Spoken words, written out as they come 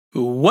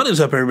What is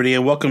up, everybody,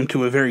 and welcome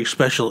to a very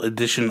special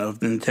edition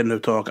of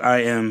Nintendo Talk.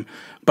 I am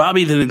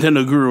Bobby, the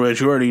Nintendo Guru, as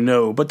you already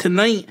know. But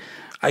tonight,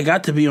 I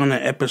got to be on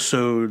an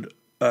episode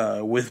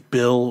with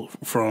Bill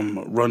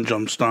from Run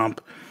Jump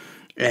Stomp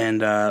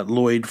and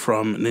Lloyd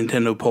from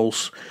Nintendo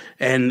Pulse.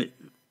 And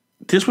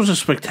this was a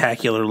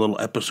spectacular little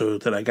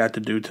episode that I got to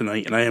do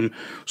tonight, and I am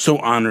so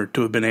honored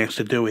to have been asked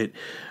to do it.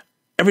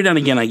 Every now and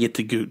again, I get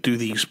to do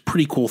these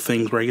pretty cool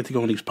things where I get to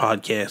go on these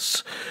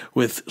podcasts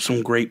with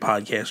some great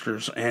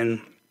podcasters,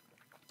 and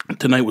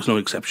tonight was no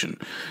exception.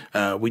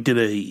 We did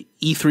a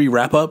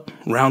E3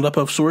 roundup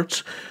of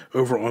sorts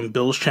over on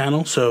Bill's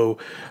channel. So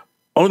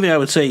only thing I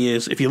would say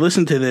is if you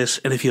listen to this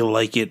and if you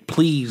like it,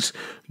 please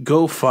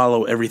go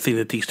follow everything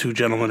that these two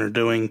gentlemen are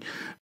doing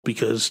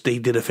because they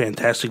did a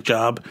fantastic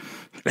job.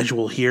 As you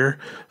will hear,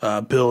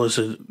 Bill is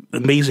an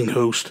amazing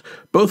host.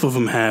 Both of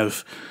them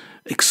have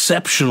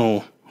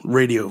exceptional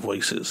radio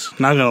voices.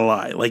 Not gonna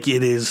lie, like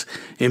it is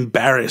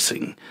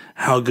embarrassing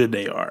how good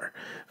they are.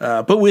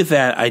 But with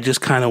that, I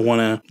just kind of want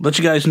to let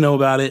you guys know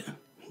about it,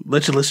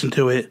 let you listen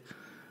to it,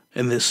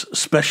 and this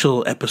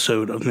special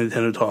episode of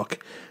Nintendo Talk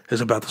is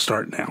about to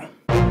start now.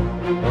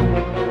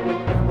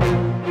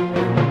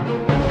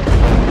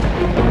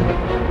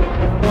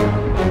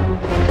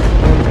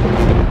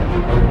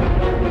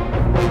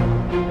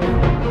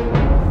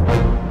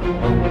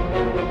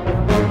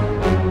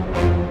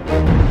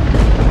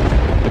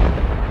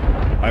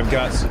 I've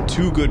got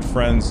two good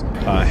friends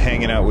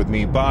hanging out with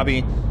me.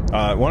 Bobby,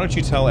 why don't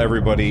you tell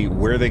everybody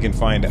where they can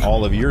find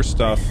all of your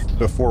stuff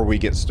before we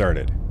get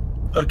started?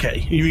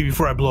 Okay, you mean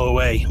before I blow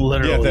away,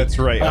 literally. Yeah, that's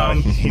right.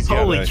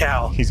 Holy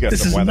cow. He's got this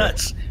some is weather.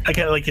 Nuts. I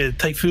got like a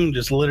typhoon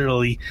just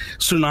literally,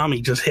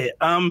 tsunami just hit.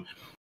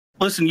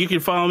 Listen, you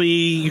can follow me.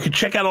 You can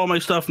check out all my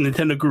stuff at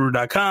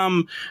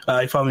nintendoguru.com.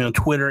 You follow me on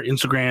Twitter,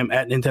 Instagram,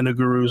 at Nintendo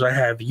Gurus. I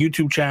have a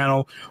YouTube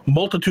channel,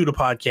 multitude of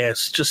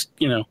podcasts. Just,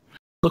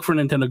 look for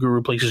Nintendo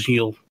Guru places and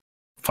you'll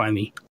find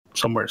me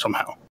somewhere,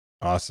 somehow.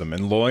 Awesome.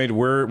 And Lloyd,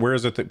 where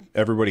is it that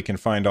everybody can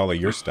find all of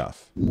your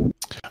stuff?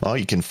 Well,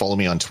 you can follow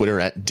me on Twitter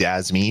at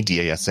Dasme,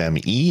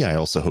 D-A-S-M-E. I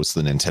also host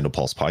the Nintendo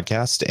Pulse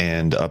podcast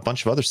and a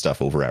bunch of other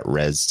stuff over at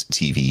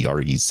RezTV,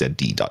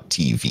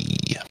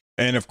 REZD.TV.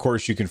 And of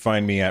course, you can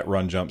find me at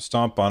Run Jump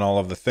Stomp on all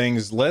of the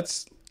things.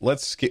 Let's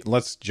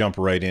jump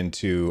right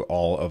into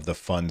all of the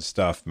fun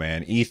stuff,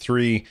 man.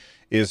 E3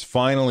 is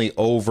finally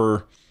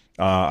over.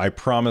 I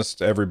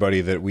promised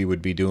everybody that we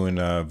would be doing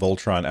a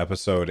Voltron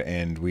episode,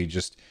 and we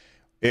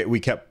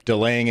kept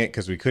delaying it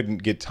because we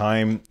couldn't get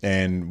time,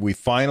 and we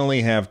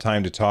finally have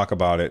time to talk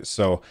about it.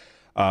 So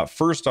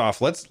first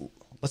off, let's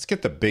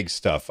get the big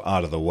stuff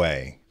out of the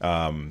way.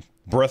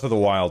 Breath of the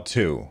Wild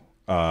 2.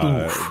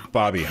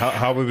 Bobby,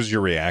 how was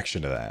your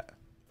reaction to that?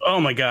 Oh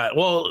my God.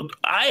 Well,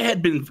 I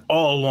had been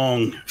all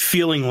along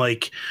feeling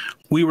like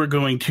we were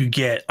going to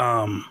get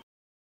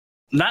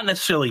not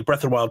necessarily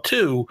Breath of the Wild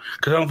 2,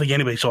 because I don't think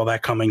anybody saw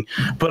that coming,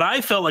 but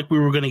I felt like we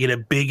were going to get a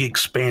big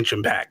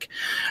expansion pack,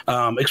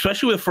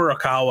 especially with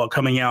Furukawa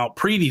coming out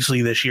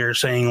previously this year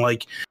saying,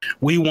 like,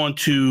 we want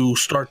to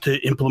start to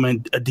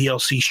implement a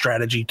DLC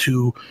strategy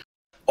to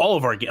all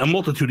of a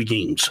multitude of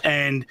games.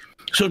 And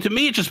so to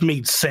me, it just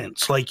made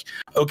sense. Like,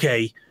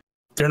 okay,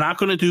 they're not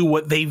going to do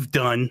what they've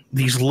done,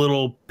 these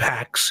little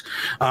packs.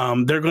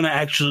 They're going to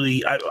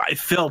actually, I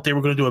felt they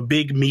were going to do a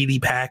big meaty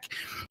pack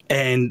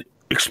and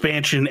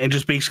expansion and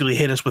just basically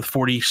hit us with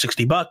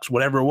 $40-$60,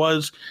 whatever it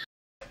was.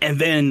 And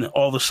then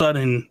all of a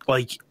sudden,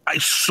 like, I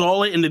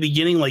saw it in the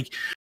beginning, like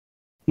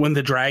when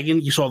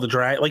you saw the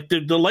dragon, like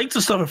the lights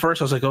and stuff at first,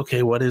 I was like,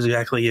 okay, what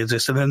exactly is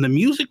this? And then the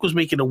music was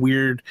making a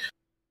weird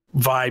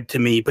vibe to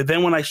me. But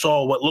then when I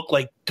saw what looked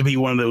like to be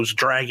one of those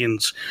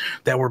dragons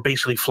that were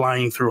basically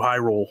flying through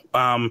Hyrule,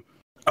 I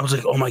was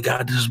like, oh my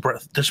God, this is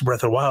Breath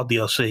of the Wild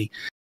DLC.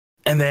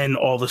 And then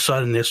all of a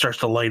sudden it starts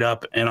to light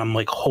up and I'm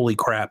like, holy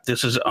crap,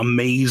 this is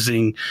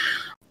amazing.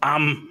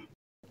 I'm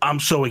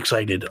so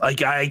excited.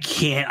 Like I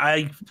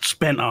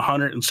spent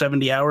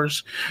 170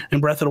 hours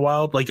in Breath of the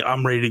Wild. Like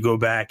I'm ready to go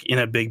back in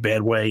a big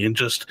bad way and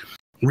just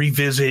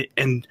revisit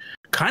and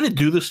kind of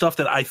do the stuff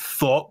that I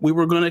thought we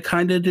were going to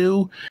kind of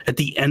do at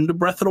the end of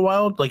Breath of the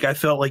Wild. Like I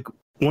felt like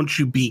once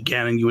you beat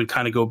Ganon, you would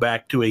kind of go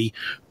back to a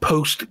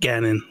post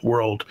Ganon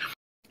world.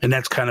 And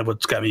that's kind of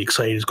what's got me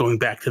excited, is going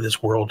back to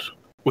this world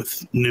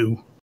with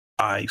new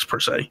eyes, per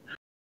se.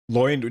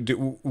 Lloyd,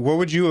 what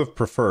would you have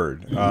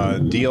preferred,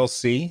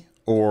 DLC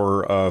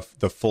or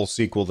the full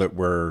sequel that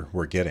we're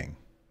getting?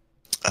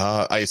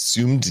 I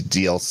assumed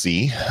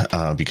DLC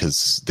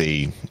because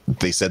they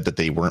said that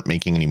they weren't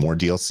making any more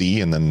DLC,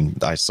 and then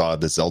I saw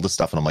the Zelda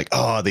stuff, and I'm like,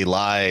 oh, they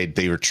lied.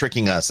 They were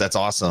tricking us. That's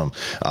awesome.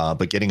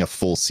 But getting a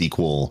full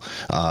sequel,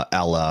 a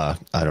la,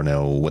 I don't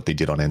know what they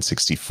did on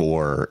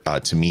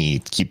N64, to me,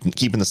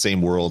 keeping the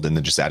same world and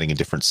then just adding a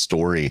different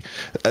story,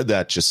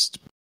 that just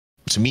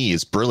to me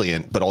is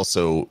brilliant, but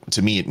also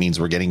to me it means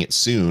we're getting it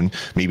soon.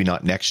 Maybe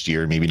not next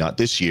year, maybe not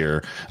this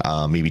year,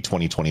 maybe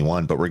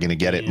 2021, but we're going to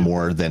get it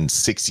more than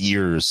 6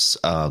 years,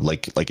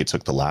 like it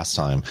took the last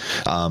time.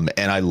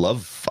 And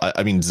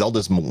I mean,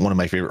 Zelda's one of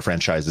my favorite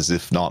franchises,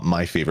 if not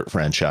my favorite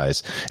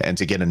franchise, and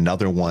to get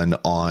another one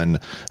on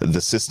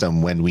the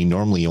system when we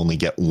normally only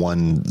get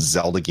one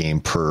Zelda game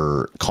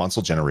per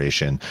console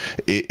generation,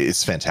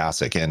 it's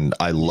fantastic. And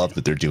I love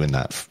that they're doing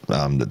that,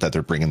 that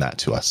they're bringing that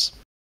to us.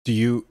 Do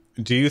you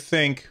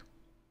think,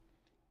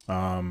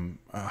 how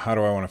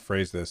do I want to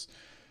phrase this?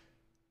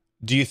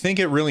 Do you think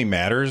it really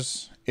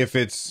matters if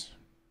it's,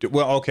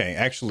 well, okay,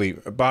 actually,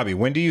 Bobby,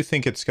 when do you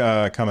think it's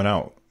coming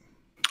out?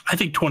 I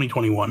think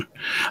 2021.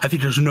 I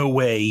think there's no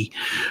way,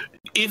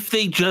 if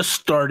they just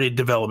started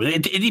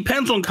development, it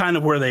depends on kind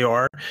of where they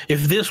are.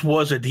 If this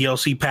was a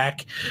DLC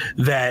pack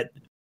that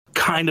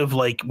kind of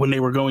like when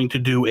they were going to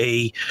do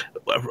a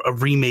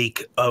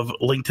remake of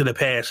Link to the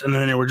Past, and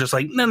then they were just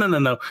like, no,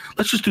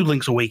 let's just do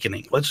Link's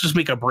Awakening. Let's just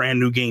make a brand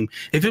new game.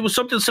 If it was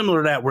something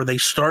similar to that, where they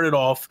started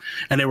off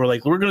and they were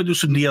like, we're going to do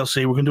some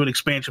DLC, we're going to do an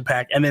expansion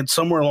pack, and then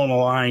somewhere along the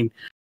line,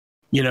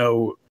 you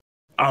know,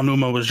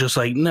 Aonuma was just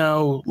like,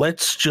 no,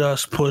 let's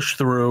just push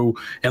through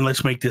and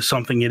let's make this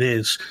something it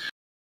is.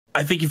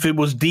 I think if it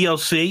was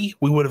DLC,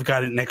 we would have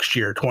got it next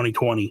year,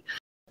 2020.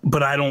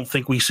 But I don't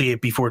think we see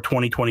it before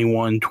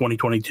 2021,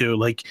 2022.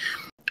 Like,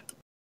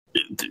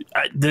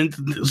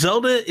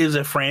 Zelda is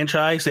a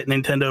franchise that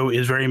Nintendo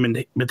is very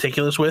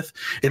meticulous with.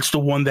 It's the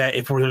one that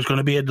if there's going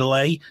to be a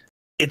delay,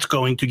 it's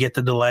going to get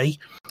the delay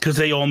because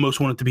they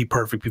almost want it to be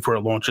perfect before it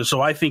launches.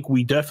 So I think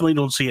we definitely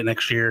don't see it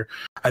next year.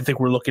 I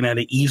think we're looking at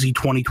an easy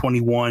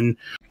 2021,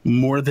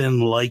 more than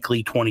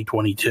likely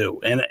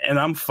 2022. And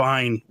I'm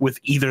fine with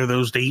either of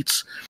those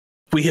dates.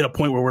 If we hit a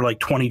point where we're like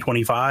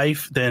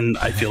 2025, then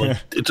I feel like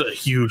it's a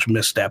huge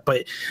misstep.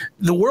 But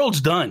the world's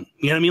done.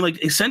 You know what I mean?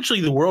 Like, essentially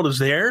the world is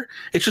there.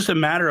 It's just a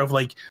matter of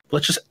like,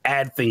 let's just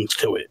add things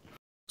to it.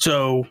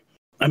 So,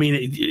 I mean,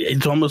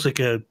 it's almost like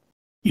a,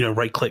 you know,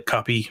 right click,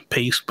 copy,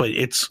 paste, but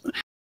it's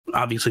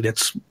obviously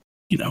that's,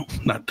 you know,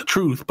 not the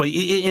truth. But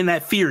in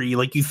that theory,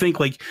 like, you think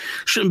like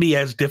shouldn't be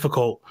as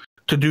difficult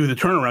to do the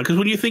turnaround. Because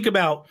when you think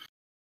about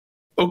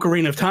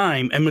Ocarina of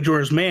Time and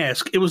Majora's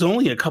Mask, it was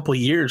only a couple of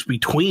years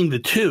between the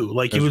two.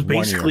 Like, it was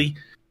basically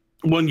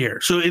 1 year.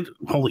 So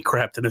holy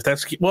crap. And if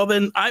that's, well,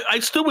 then I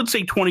still would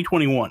say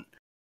 2021.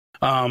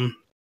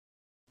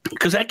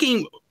 Because that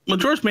game,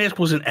 Majora's Mask,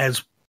 wasn't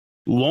as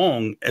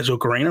long as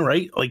Ocarina,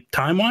 right? Like,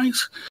 time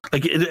wise,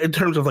 like in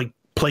terms of like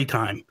play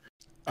time.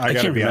 I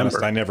gotta be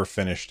honest, I never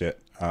finished it.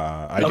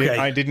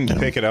 I didn't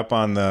pick it up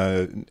on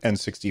the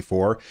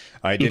N64.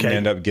 I didn't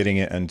end up getting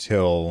it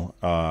until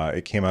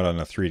it came out on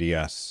the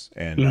 3DS,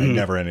 and I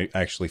never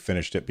actually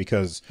finished it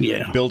because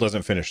Bill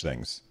doesn't finish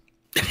things.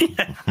 It's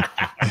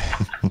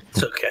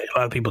okay. A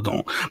lot of people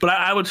don't. But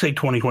I would say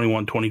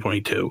 2021,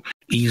 2022,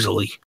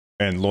 easily.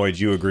 And Lloyd,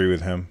 you agree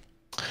with him?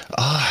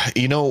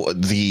 You know,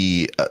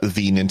 the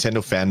Nintendo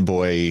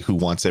fanboy who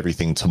wants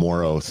everything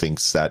tomorrow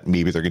thinks that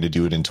maybe they're going to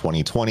do it in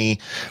 2020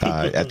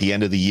 at the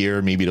end of the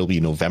year. Maybe it'll be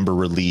November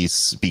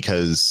release,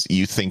 because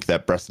you think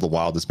that Breath of the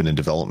Wild was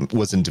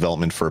in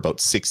development for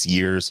about 6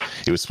 years.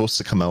 It was supposed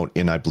to come out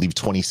in, I believe,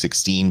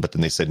 2016, but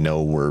then they said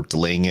no, we're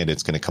delaying it.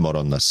 It's going to come out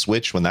on the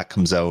Switch when that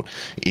comes out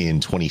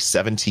in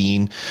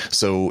 2017.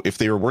 So if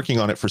they were working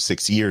on it for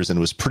 6 years and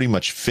it was pretty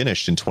much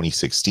finished in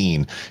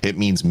 2016, it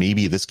means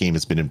maybe this game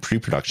has been in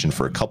pre-production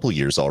for a couple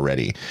years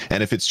already.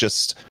 And if it's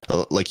just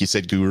like you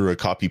said, Guru, a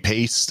copy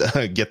paste,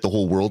 get the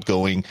whole world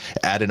going,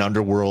 add an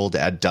underworld,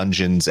 add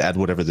dungeons, add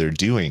whatever they're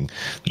doing,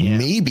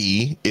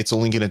 maybe it's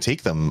only going to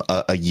take them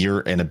a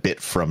year and a bit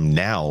from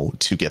now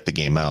to get the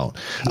game out.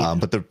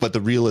 But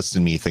the realist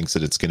in me thinks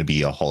that it's going to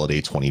be a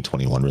holiday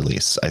 2021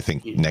 release. I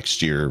think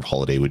next year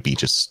holiday would be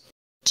just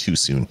too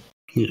soon.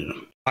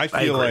 I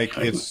feel like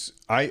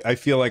I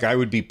feel like I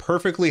would be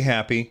perfectly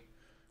happy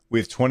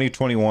with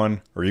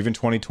 2021 or even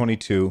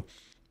 2022.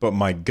 But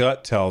my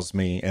gut tells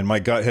me, and my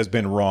gut has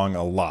been wrong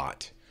a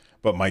lot,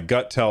 but my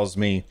gut tells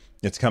me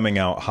it's coming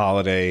out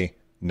holiday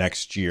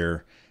next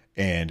year,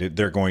 and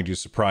they're going to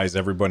surprise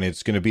everybody.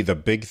 It's going to be the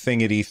big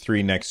thing at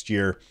E3 next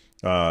year,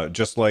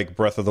 just like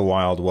Breath of the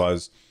Wild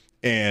was.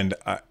 And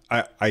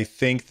I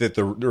think that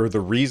the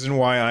reason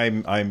why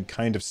I'm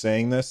kind of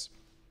saying this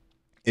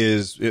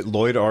is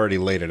Lloyd already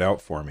laid it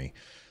out for me.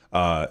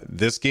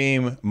 This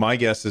game, my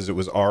guess is it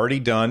was already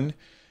done,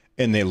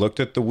 and they looked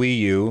at the Wii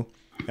U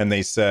and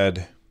they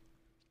said,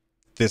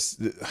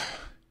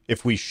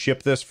 if we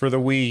ship this for the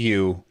Wii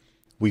U,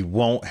 we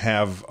won't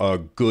have a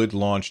good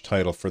launch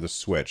title for the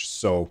Switch.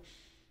 So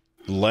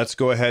let's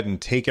go ahead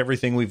and take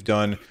everything we've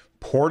done,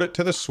 port it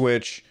to the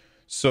Switch,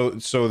 so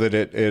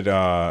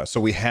that so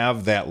we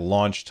have that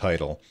launch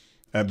title.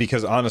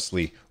 Because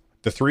honestly,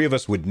 the three of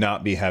us would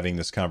not be having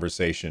this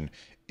conversation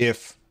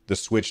if the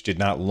Switch did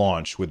not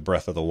launch with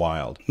Breath of the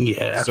Wild.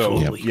 Yeah,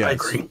 absolutely. So, I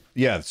agree.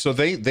 Yeah, so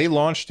they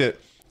launched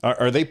it.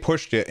 Or they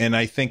pushed it, and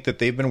I think that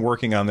they've been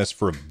working on this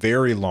for a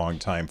very long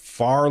time,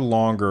 far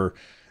longer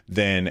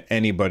than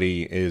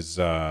anybody is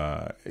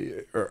or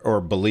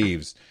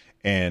believes.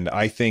 and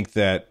I think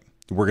that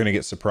we're going to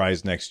get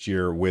surprised next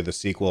year with a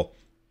sequel.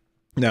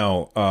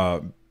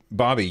 Now,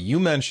 Bobby, you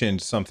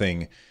mentioned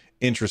something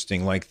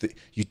interesting, like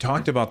you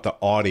talked about the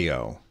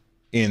audio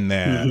in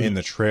that in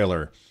the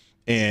trailer,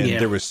 and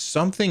there was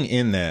something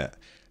in that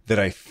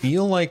I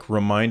feel like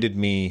reminded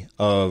me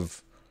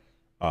of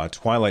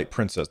Twilight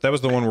Princess. That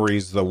was the one where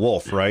he's the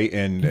wolf, right?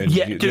 And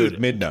dude,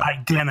 Midna.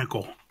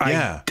 Identical.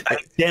 Yeah.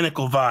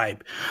 Identical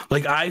vibe.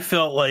 Like, I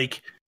felt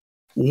like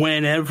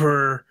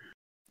whenever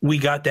we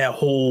got the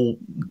whole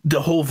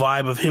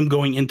vibe of him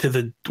going into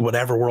the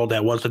whatever world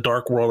that was, the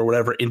dark world or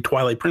whatever, in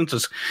Twilight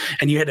Princess,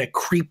 and you had that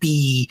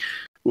creepy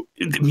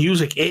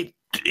music,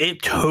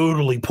 it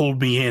totally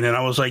pulled me in, and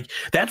I was like,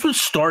 that's what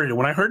started it.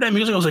 When I heard that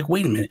music, I was like,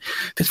 wait a minute,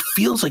 this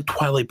feels like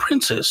Twilight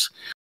Princess.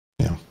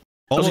 Yeah.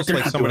 Almost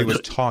like somebody was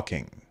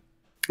talking.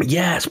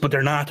 Yes, but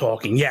they're not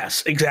talking.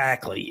 Yes,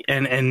 exactly.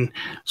 And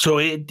so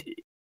it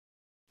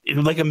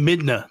was like a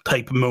Midna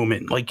type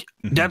moment. Like,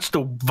 that's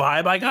the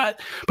vibe I got.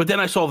 But then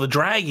I saw the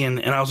dragon,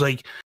 and I was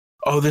like,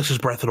 oh, this is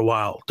Breath of the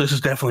Wild. This is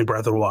definitely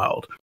Breath of the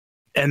Wild.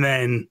 And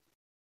then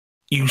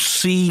you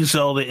see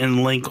Zelda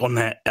and Link on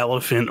that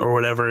elephant or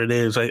whatever it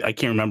is. I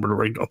can't remember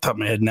right off the top of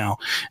my head now.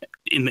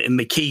 In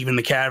the cave, in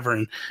the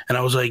cavern. And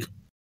I was like,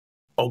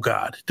 oh,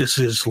 God, this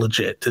is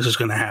legit. This is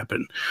going to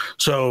happen.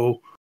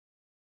 So,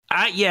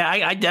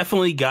 I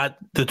definitely got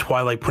the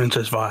Twilight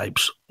Princess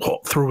vibes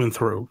through and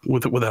through,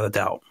 without a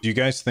doubt. Do you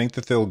guys think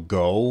that they'll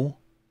go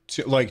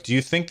to, like, do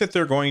you think that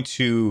they're going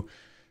to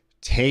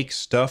take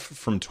stuff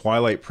from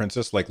Twilight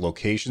Princess, like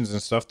locations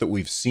and stuff that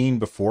we've seen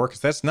before?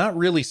 Because that's not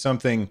really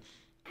something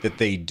that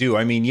they do.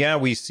 I mean, yeah,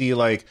 we see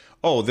like,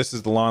 oh, this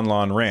is the Lon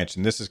Lon Ranch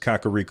and this is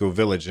Kakariko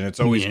Village, and it's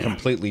always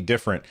completely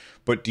different.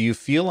 But do you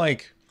feel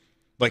like,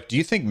 do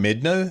you think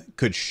Midna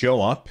could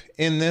show up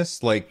in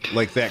this, like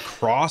that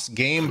cross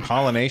game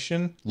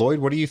pollination? Lloyd,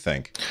 what do you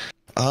think?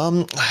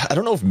 I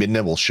don't know if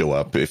Midna will show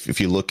up.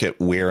 If you look at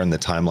where in the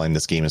timeline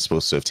this game is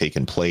supposed to have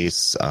taken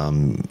place, I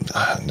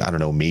don't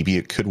know, maybe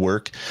it could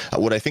work.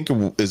 What I think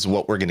is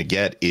what we're going to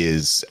get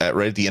is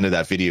right at the end of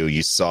that video,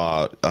 you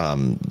saw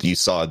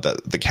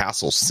the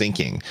castle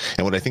sinking.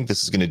 And what I think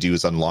this is going to do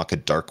is unlock a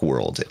dark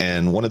world.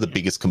 And one of the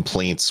biggest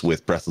complaints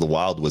with Breath of the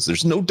Wild was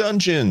there's no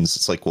dungeons.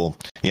 It's like, well,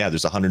 yeah,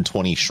 there's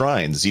 120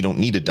 shrines. You don't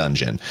need a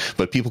dungeon.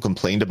 But people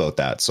complained about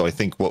that. So I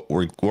think what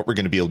we're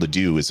going to be able to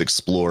do is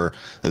explore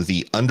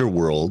the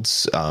underworld.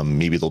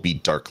 Maybe there'll be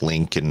Dark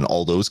Link and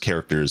all those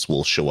characters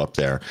will show up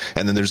there,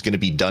 and then there's going to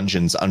be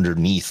dungeons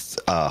underneath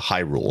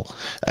Hyrule,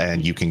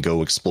 and you can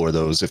go explore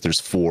those if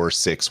there's 4,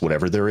 6,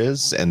 whatever there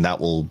is, and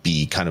that will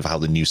be kind of how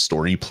the new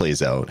story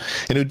plays out.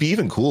 And it would be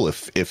even cool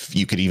if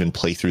you could even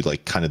play through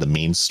like kind of the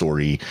main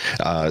story,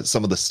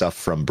 some of the stuff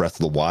from Breath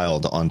of the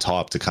Wild on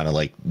top to kind of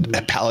like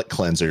a palate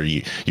cleanser.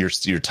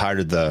 You're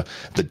tired of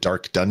the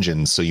dark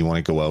dungeons, so you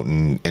want to go out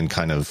and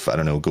kind of, I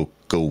don't know,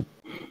 go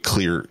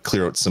clear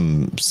out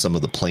some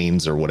of the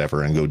plains or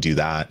whatever and go do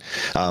that.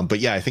 But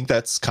yeah, I think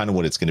that's kind of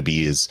what it's going to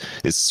be, is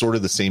sort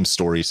of the same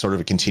story, sort of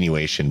a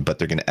continuation, but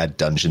they're going to add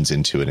dungeons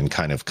into it and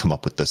kind of come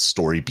up with the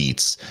story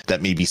beats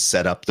that maybe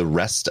set up the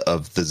rest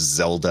of the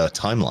Zelda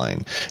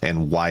timeline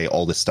and why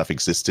all this stuff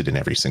existed in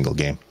every single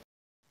game.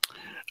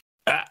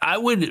 I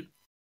would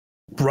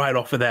ride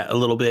off of that a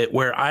little bit,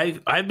 where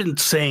I've been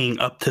saying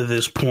up to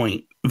this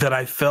point that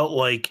I felt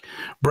like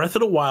Breath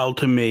of the Wild,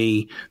 to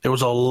me, there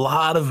was a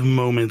lot of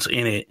moments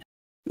in it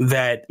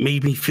that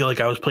made me feel like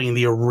I was playing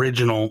the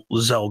original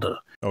Zelda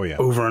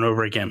over and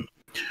over again.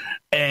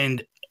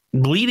 And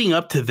leading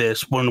up to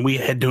this, when we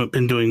had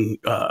been doing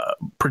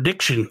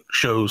prediction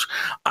shows,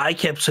 I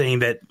kept saying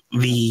that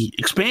the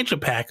expansion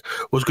pack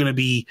was going to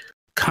be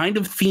kind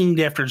of themed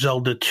after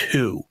Zelda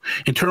 2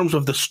 in terms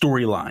of the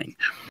storyline,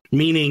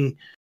 meaning,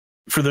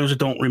 for those that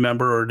don't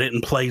remember or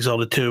didn't play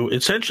Zelda 2,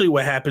 essentially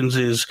what happens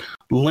is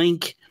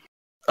Link,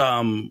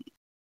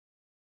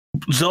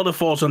 Zelda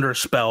falls under a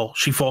spell.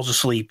 She falls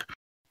asleep.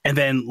 And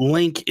then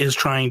Link is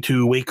trying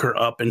to wake her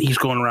up, and he's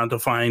going around to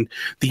find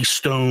these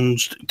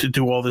stones to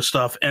do all this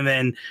stuff. And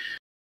then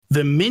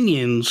the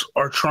minions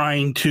are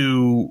trying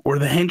to, or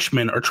the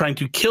henchmen are trying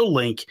to kill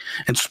Link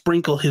and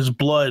sprinkle his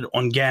blood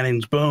on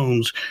Ganon's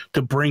bones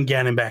to bring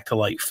Ganon back to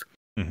life.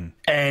 Mm-hmm.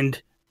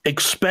 And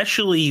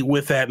especially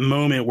with that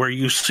moment where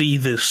you see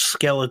this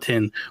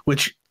skeleton,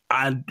 which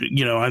I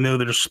know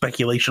there's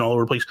speculation all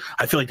over the place.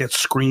 I feel like that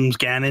screams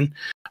Ganondorf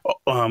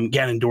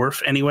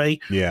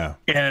anyway. Yeah.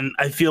 And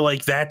I feel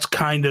like that's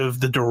kind of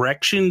the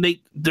direction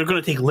they're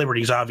going to take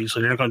liberties.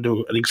 Obviously, they're not going to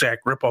do an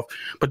exact ripoff,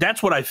 but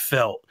that's what I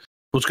felt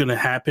was going to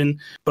happen.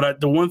 But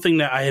the one thing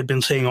that I had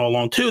been saying all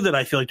along too, that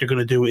I feel like they're going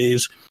to do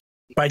is,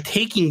 by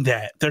taking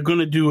that, they're going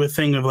to do a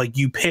thing of like,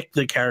 you pick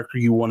the character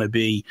you want to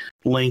be,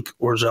 Link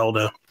or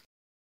Zelda.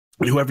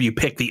 Whoever you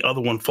pick, the other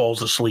one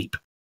falls asleep.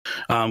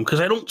 Because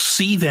I don't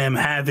see them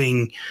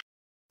having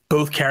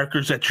both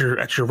characters at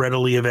your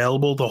readily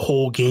available the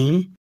whole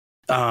game.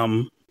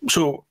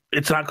 So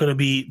it's not going to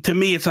be, to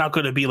me, it's not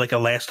going to be like a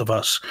Last of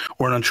Us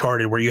or an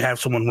Uncharted where you have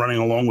someone running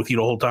along with you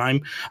the whole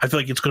time. I feel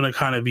like it's going to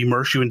kind of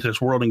immerse you into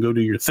this world and go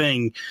do your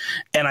thing.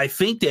 And I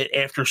think that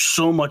after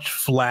so much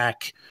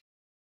flack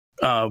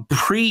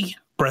pre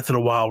Breath of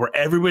the Wild, where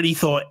everybody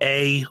thought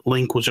A,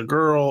 Link was a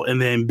girl,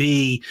 and then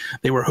B,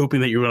 they were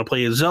hoping that you were going to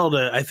play as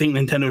Zelda. I think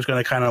Nintendo's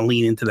going to kind of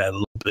lean into that a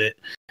little bit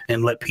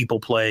and let people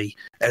play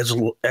as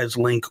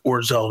Link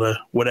or Zelda,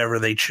 whatever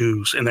they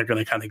choose, and they're going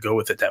to kind of go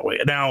with it that way.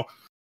 Now,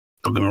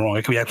 don't get me wrong,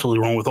 I could be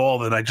absolutely wrong with all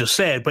that I just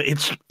said, but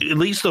it's at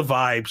least the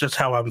vibes. That's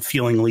how I'm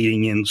feeling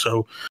leading in.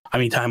 So, I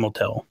mean, time will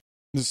tell.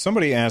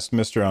 Somebody asked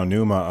Mr.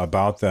 Aonuma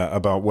about that,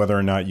 about whether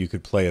or not you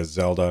could play as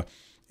Zelda,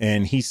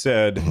 and he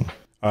said,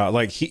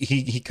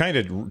 he kind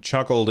of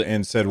chuckled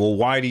and said, "Well,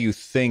 why do you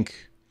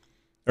think,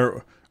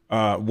 or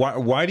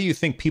why do you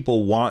think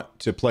people want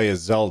to play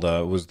as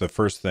Zelda?" was the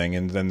first thing,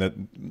 and then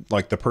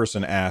the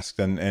person asked,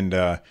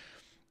 and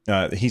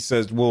he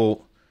says,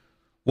 "Well,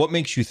 what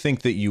makes you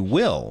think that you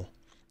will?"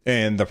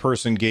 And the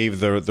person gave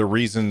the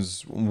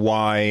reasons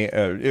why.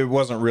 It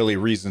wasn't really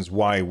reasons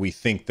why we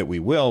think that we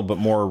will, but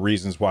more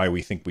reasons why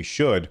we think we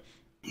should.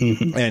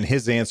 Mm-hmm. And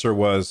his answer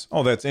was,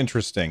 "Oh, that's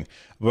interesting,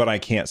 but I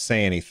can't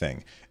say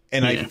anything."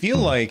 And I feel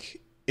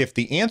like if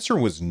the answer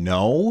was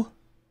no,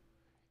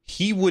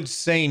 he would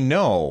say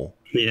no.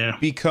 Yeah.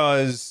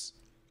 Because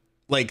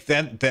like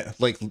that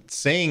like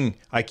saying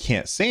I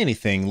can't say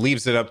anything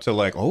leaves it up to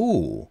like,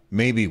 oh,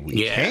 maybe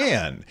we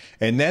can.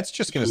 And that's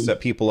just going to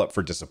set people up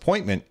for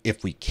disappointment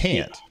if we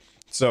can't.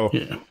 So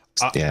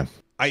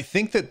I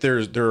think that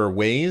there are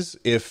ways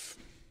if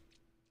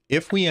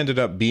we ended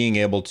up being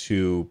able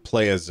to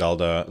play as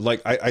Zelda,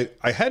 like I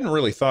hadn't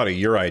really thought of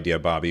your idea,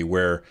 Bobby,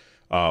 where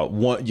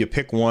one you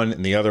pick one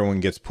and the other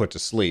one gets put to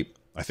sleep.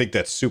 I think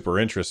that's super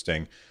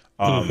interesting.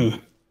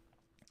 And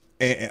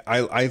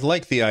I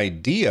like the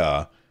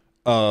idea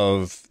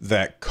of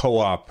that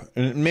co-op,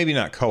 maybe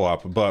not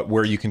co-op, but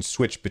where you can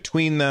switch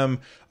between them,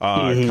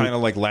 kind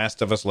of like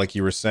Last of Us, like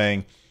you were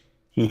saying.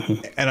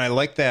 And I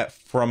like that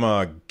from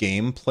a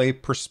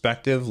gameplay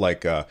perspective,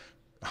 like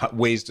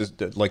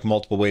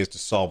multiple ways to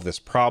solve this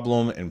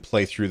problem and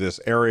play through this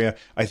area.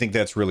 I think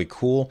that's really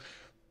cool.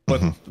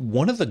 But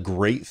one of the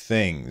great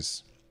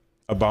things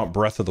about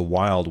Breath of the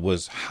Wild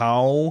was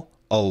how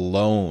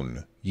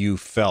alone you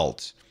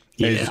felt.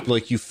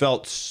 You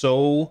felt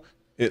so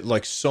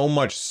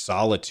much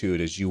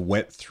solitude as you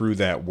went through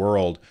that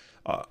world,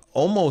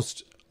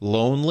 almost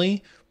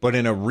lonely, but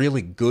in a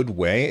really good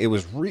way. It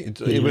was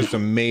it was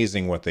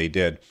amazing what they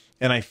did.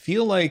 And I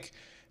feel like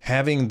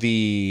having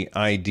the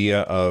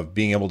idea of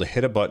being able to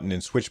hit a button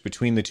and switch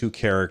between the two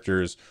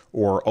characters,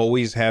 or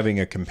always having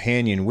a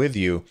companion with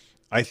you,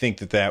 I think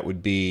that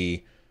would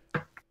be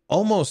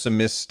almost a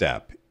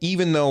misstep,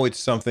 even though it's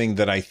something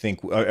that I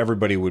think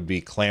everybody would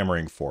be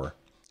clamoring for.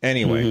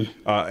 Anyway,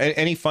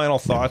 any final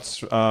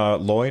thoughts,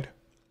 Lloyd,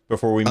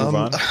 before we move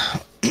on?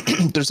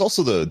 There's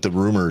also the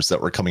rumors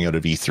that were coming out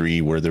of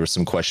E3 where there were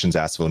some questions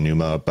asked of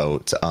Onuma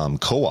about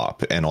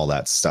co-op and all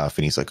that stuff.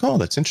 And he's like, "Oh,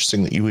 that's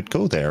interesting that you would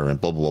go there," and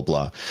blah, blah,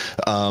 blah,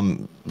 blah.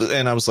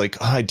 And I was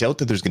like, I doubt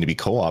that there's going to be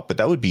co-op, but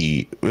it would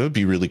be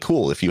really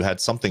cool if you had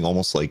something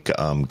almost like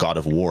God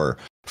of War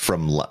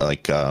from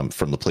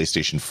the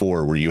PlayStation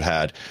 4, where you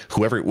had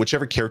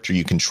whichever character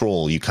you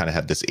control, you kind of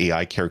had this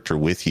AI character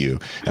with you.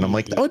 And I'm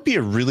like, that would be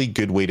a really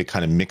good way to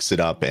kind of mix it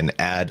up and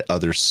add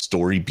other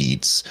story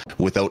beats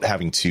without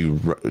having to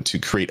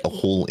create a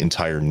whole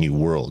entire new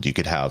world. You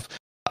could have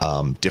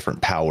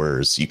different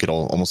powers. You could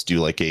almost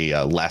do like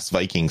a Last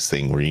Vikings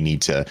thing, where you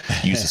need to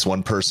use this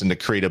one person to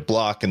create a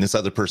block and this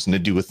other person to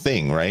do a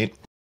thing, right?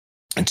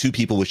 And two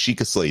people with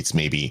Sheikah slates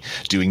maybe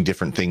doing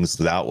different things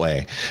that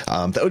way.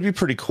 That would be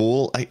pretty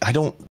cool. I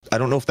don't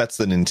know if that's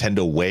the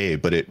Nintendo way,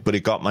 but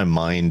it got my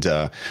mind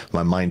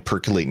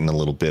percolating a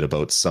little bit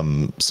about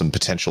some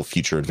potential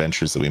future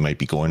adventures that we might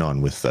be going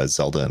on with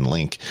Zelda and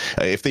Link.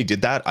 If they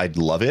did that, I'd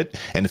love it.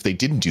 And if they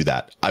didn't do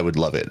that, I would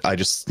love it. I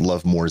just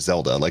love more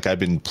Zelda. Like I've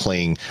been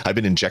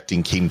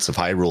injecting Cadence of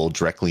Hyrule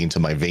directly into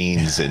my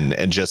veins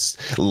and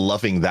just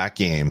loving that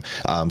game.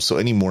 So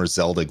any more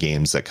Zelda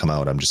games that come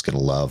out, I'm just going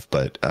to love.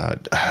 But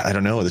I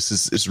don't know. This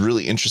is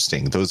really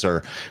interesting. Those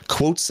are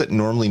quotes that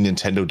normally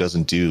Nintendo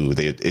doesn't do.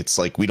 It's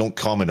like we don't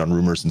comment on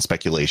rumors and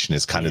speculation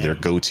is kind of their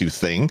go-to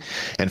thing.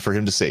 And for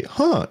him to say,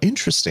 "Huh,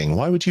 interesting.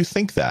 Why would you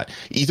think that?"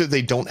 Either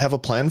they don't have a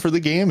plan for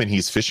the game and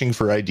he's fishing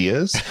for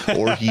ideas,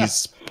 or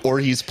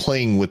he's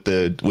playing with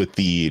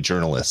the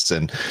journalists.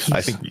 And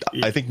I think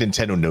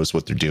Nintendo knows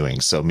what they're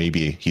doing. So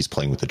maybe he's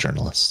playing with the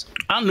journalists.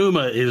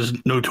 Aonuma is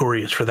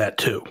notorious for that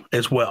too,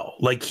 as well.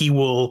 Like he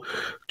will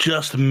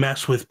just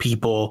mess with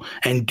people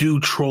and do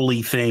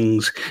trolly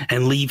things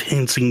and leave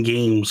hints in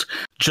games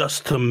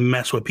just to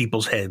mess with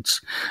people's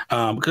heads.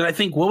 Because I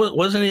think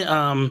wasn't it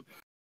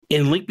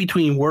in Link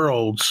Between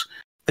Worlds,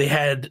 they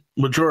had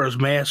Majora's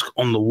Mask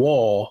on the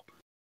wall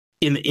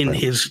in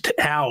his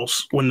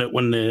house when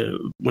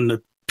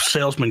the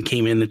salesman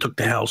came in and took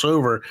the house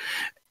over,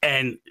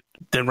 and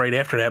then right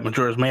after that,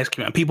 Majora's Mask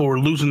came out. People were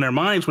losing their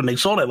minds when they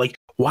saw that. Like,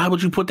 why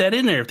would you put that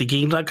in there if the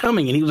game's not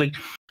coming? And he was like,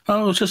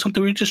 "Oh, it's just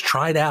something we just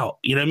tried out."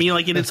 You know what I mean?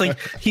 Like, and it's like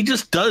he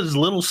just does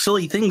little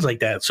silly things like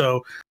that.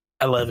 So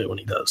I love it when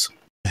he does.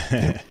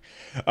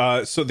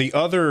 So the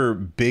other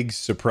big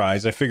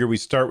surprise, I figure we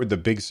start with the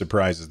big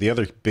surprises. The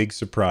other big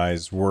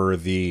surprise were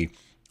the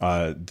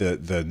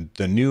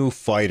the new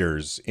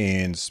fighters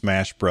in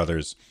Smash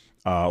Brothers.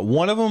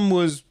 One of them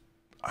was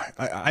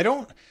I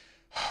don't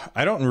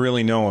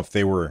really know if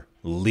they were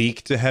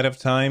leaked ahead of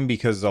time,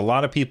 because a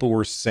lot of people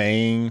were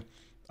saying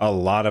a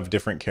lot of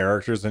different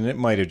characters, and it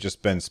might have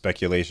just been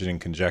speculation and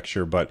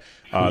conjecture. But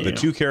the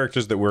two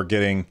characters that we're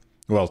getting,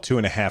 well,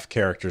 2.5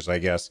 characters, I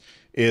guess,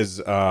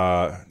 is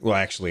well,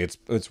 actually,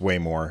 it's way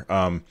more.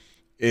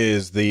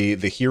 Is the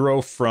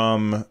hero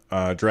from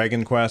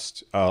Dragon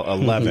Quest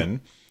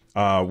 11,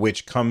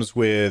 which comes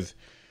with.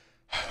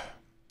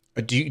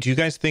 Do you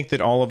guys think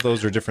that all of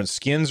those are different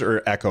skins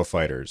or Echo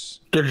Fighters?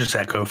 They're just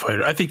Echo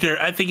Fighter. I think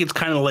it's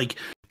kind of like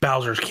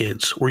Bowser's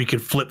Kids, where you can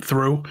flip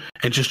through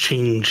and just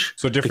change.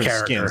 So different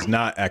skins,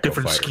 not Echo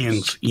different Fighters.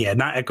 Skins. Yeah,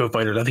 not Echo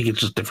Fighters. I think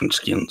it's just different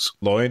skins.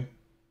 Lloyd?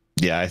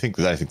 Yeah, I think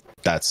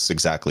that's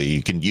exactly.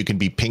 You can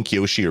be Pink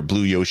Yoshi or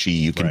Blue Yoshi.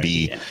 You can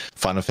be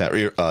Final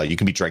Fantasy. You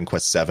can be Dragon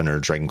Quest 7 or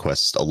Dragon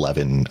Quest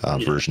 11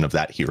 version of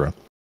that hero.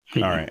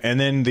 All right, and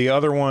then the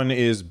other one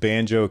is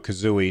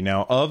Banjo-Kazooie.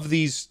 Now, of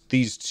these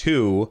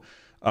two,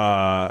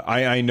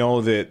 I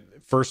know that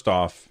first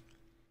off,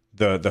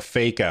 the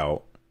fake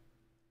out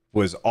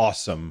was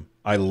awesome.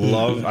 I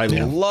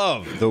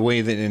love the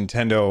way that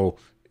Nintendo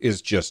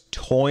is just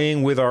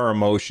toying with our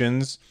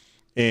emotions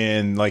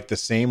in like the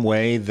same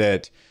way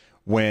that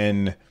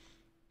when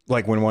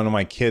one of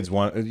my kids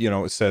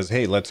says,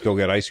 "Hey, let's go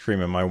get ice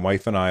cream," and my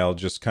wife and I'll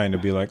just kind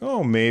of be like,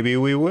 "Oh, maybe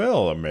we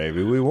will, or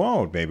maybe we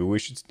won't. Maybe we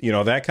should,"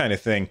 that kind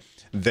of thing.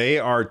 They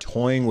are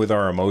toying with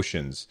our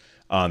emotions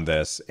on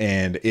this,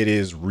 and it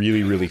is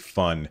really, really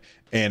fun.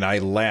 And I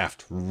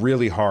laughed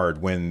really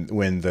hard when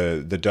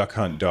the Duck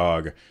Hunt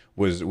dog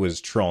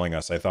was trolling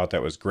us. I thought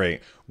that was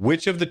great.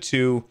 Which of the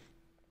two,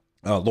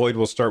 Lloyd,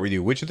 we'll start with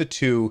you. Which of the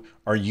two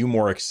are you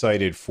more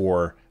excited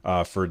for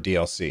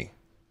DLC?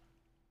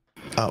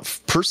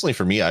 Personally,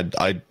 for me,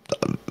 I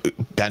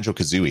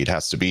Banjo-Kazooie, it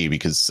has to be,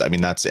 because I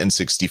mean that's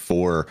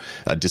N64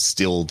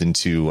 distilled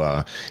into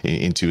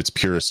its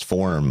purest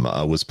form.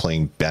 Was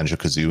playing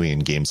Banjo-Kazooie in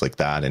games like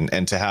that,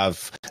 and to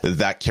have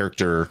that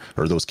character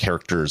or those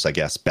characters, I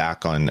guess,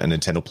 back on a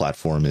Nintendo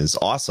platform is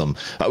awesome.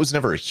 I was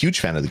never a huge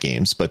fan of the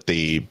games, but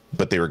they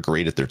were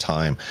great at their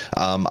time.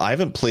 I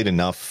haven't played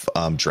enough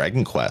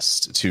Dragon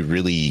Quest to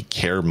really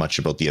care much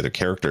about the other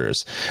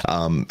characters,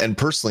 and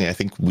personally, I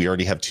think we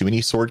already have too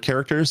many sword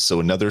characters. So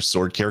another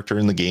sword character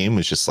in the game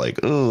is just like,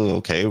 oh,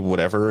 okay,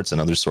 whatever. It's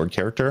another sword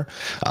character.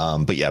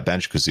 But yeah,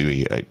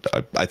 Banjo-Kazooie,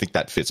 I think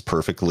that fits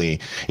perfectly.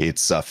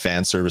 It's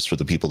fan service for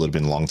the people that have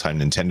been longtime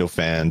Nintendo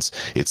fans.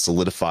 It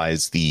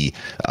solidifies the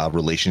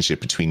relationship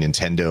between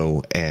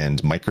Nintendo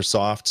and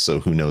Microsoft. So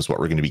who knows what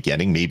we're going to be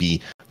getting?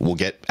 Maybe we'll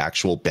get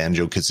actual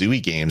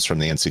Banjo-Kazooie games from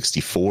the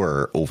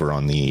N64 over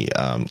on the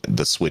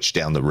Switch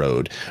down the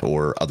road,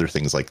 or other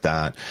things like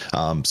that.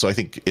 So I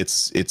think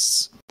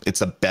it's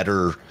a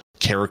better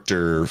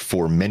character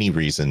for many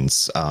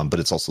reasons, but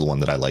it's also the one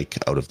that I like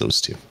out of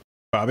those two.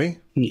 Bobby?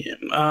 Yeah.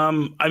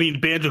 I mean,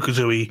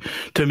 Banjo-Kazooie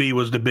to me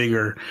was the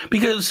bigger,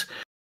 because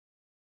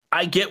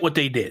I get what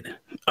they did.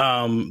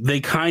 They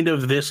kind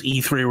of, this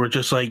E3 were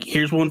just like,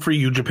 here's one for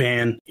you,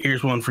 Japan.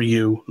 Here's one for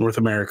you, North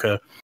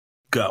America.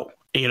 Go,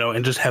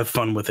 and just have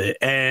fun with it.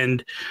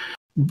 And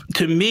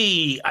to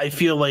me, I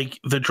feel like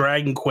the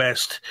Dragon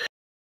Quest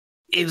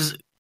is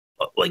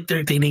like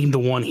they named the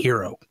one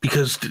hero,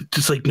 because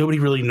it's like nobody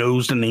really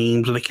knows the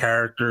names of the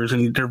characters,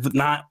 and they're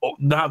not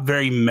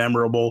very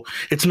memorable.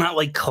 It's not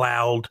like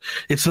Cloud.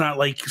 It's not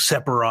like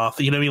Sephiroth.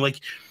 You know what I mean?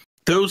 Like,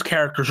 those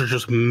characters are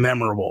just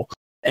memorable.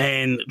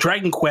 And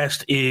Dragon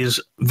Quest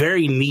is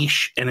very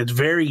niche, and it's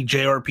very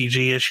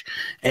JRPG-ish,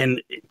 and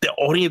the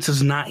audience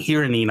is not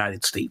here in the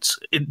United States.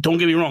 Don't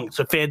get me wrong. It's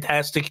a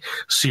fantastic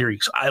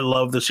series. I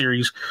love the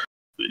series.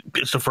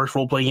 It's the first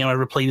role-playing game I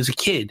ever played as a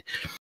kid.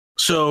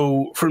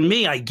 So for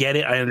me, I get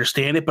it, I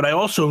understand it, but I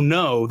also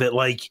know that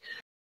like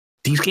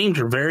these games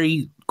are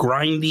very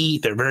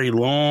grindy, they're very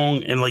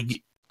long, and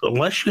like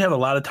unless you have a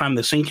lot of time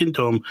to sink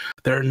into them,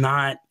 they're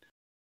not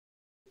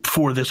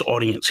for this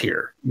audience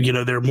here.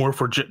 They're more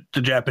for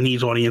the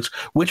Japanese audience,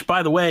 which,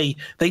 by the way,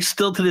 they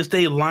still to this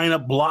day line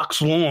up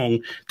blocks long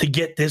to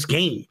get this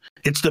game.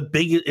 It's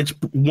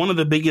one of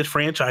the biggest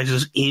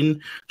franchises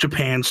in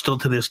Japan still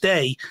to this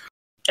day,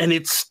 and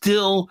it's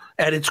still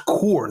at its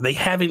core. They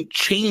haven't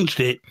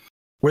changed it.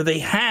 Where they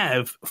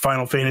have,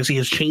 Final Fantasy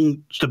has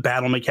changed the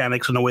battle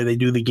mechanics and the way they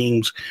do the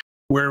games,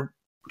 where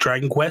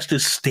Dragon Quest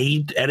has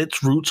stayed at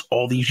its roots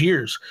all these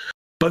years.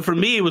 But for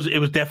me, it was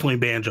definitely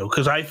Banjo,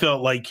 because I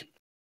felt like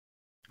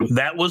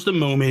that was the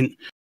moment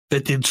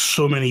that did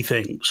so many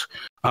things.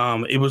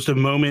 It was the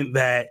moment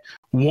that,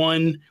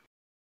 one,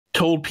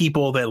 told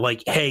people that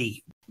like,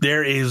 hey,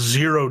 there is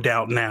zero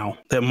doubt now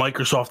that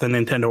Microsoft and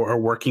Nintendo are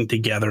working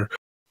together,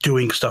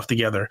 doing stuff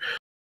together.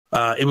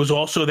 It was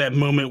also that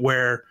moment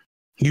where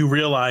you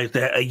realize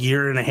that a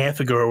year and a half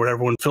ago or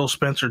whatever, when Phil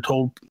Spencer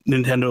told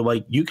Nintendo,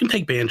 like, you can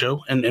take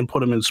Banjo and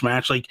put him in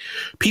Smash, like,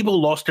 people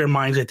lost their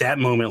minds at that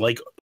moment. Like,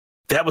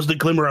 that was the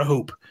glimmer of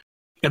hope.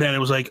 And then it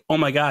was like, oh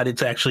my God,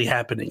 it's actually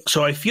happening.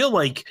 So I feel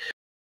like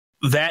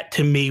that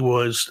to me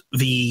was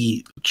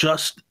the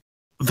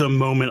the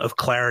moment of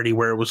clarity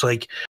where it was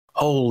like,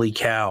 holy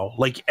cow,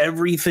 like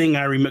everything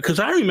I remember, because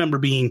I remember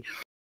being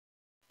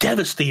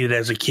devastated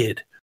as a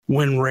kid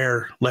when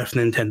Rare left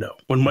Nintendo,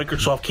 when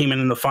Microsoft came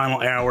in the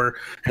final hour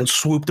and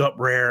swooped up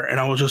Rare, and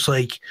I was just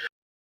like,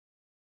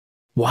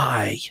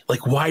 why?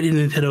 Like, why did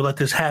Nintendo let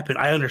this happen?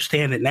 I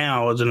understand it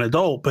now as an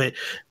adult, but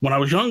when I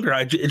was younger,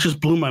 it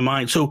just blew my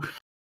mind. So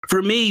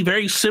for me,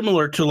 very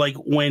similar to like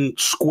when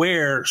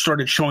Square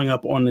started showing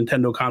up on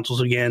Nintendo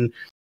consoles again,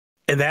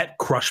 and that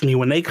crushed me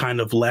when they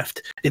kind of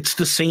left. It's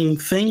the same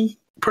thing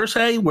per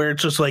se, where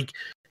it's just like,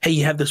 hey,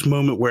 you have this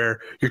moment where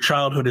your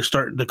childhood is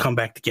starting to come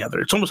back together.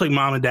 It's almost like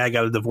mom and dad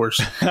got a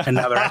divorce, and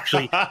now they're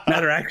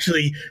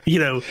actually, you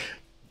know,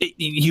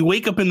 you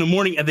wake up in the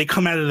morning and they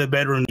come out of the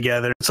bedroom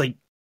together. It's like,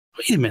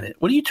 wait a minute,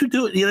 what are you two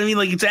doing? You know what I mean?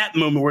 Like, it's that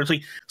moment where it's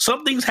like,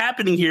 something's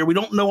happening here. We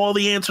don't know all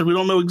the answers. We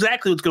don't know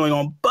exactly what's going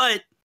on,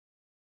 but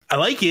I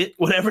like it.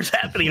 Whatever's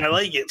happening, I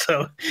like it.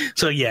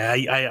 So yeah,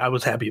 I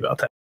was happy about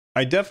that.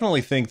 I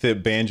definitely think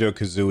that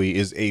Banjo-Kazooie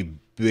is a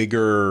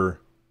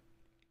bigger,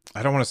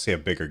 I don't want to say a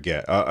bigger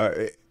get.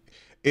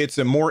 It's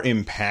a more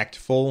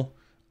impactful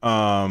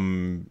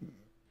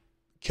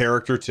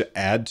character to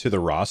add to the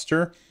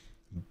roster.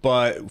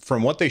 But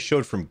from what they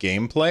showed from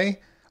gameplay,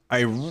 I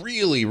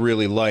really,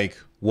 really like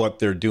what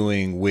they're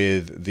doing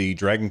with the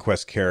Dragon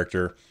Quest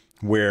character,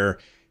 where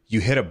you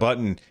hit a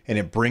button and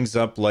it brings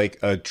up like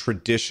a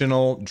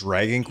traditional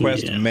Dragon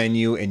Quest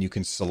menu, and you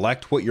can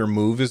select what your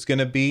move is going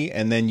to be.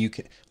 And then you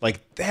can,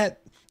 like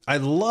that. I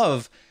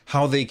love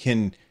how they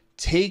can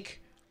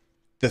take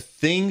the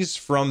things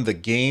from the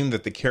game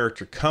that the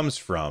character comes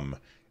from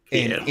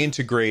and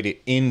integrate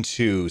it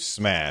into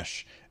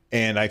Smash.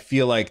 And I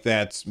feel like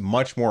that's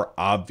much more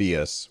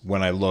obvious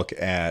when I look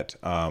at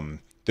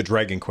the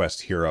Dragon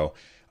Quest hero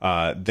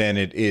than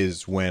it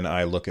is when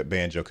I look at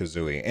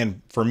Banjo-Kazooie.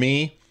 And for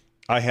me,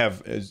 I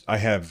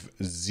have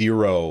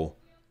zero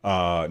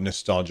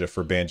nostalgia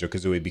for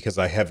Banjo-Kazooie because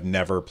I have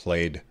never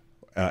played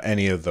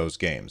any of those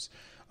games.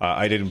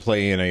 I didn't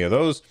play any of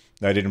those.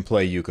 I didn't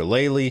play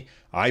Yooka-Laylee.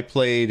 I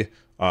played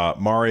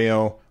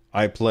Mario.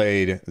 I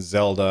played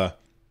Zelda,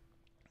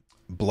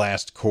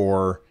 Blast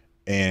Corps,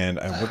 and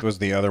what was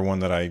the other one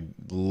that I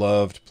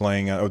loved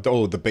playing?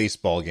 Oh, the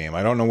baseball game.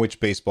 I don't know which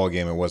baseball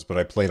game it was, but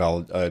I played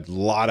a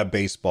lot of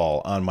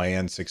baseball on my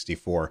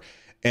N64.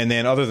 And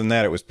then other than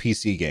that, it was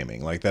PC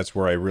gaming. Like, that's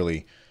where I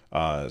really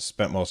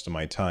spent most of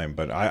my time.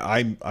 But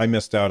I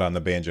missed out on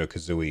the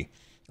Banjo-Kazooie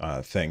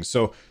thing.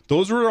 So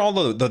those were all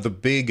the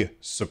big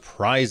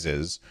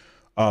surprises.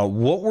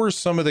 What were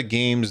some of the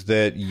games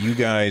that you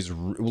guys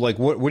like?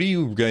 What do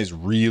you guys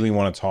really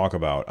want to talk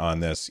about on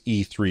this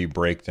E3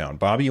 breakdown?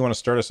 Bobby, you want to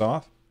start us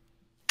off?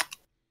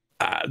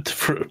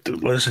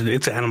 Listen,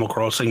 it's Animal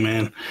Crossing,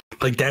 man.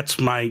 Like, that's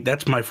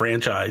my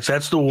franchise.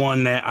 That's the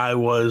one that I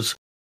was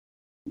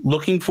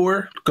looking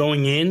for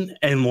going in,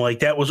 and like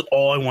that was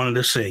all I wanted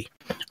to see.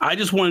 I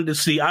just wanted to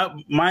see.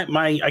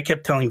 I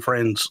kept telling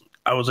friends,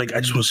 I was like, I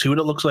just want to see what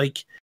it looks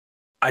like.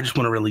 I just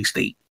want a release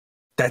date.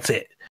 That's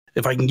it.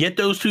 If I can get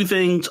those two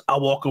things, I'll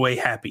walk away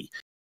happy.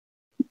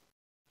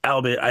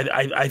 Albeit,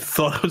 I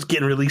thought I was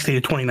getting release date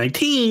of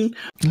 2019,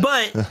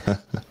 but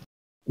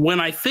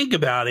when I think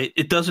about it,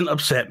 it doesn't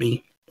upset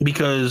me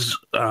because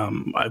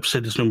I've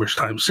said this numerous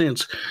times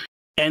since.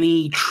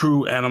 Any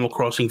true Animal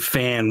Crossing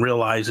fan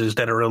realizes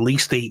that a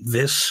release date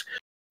this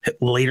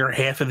later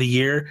half of the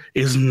year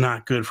is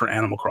not good for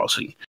Animal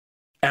Crossing.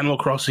 Animal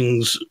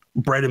Crossing's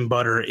bread and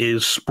butter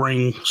is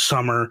spring,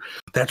 summer.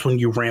 That's when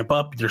you ramp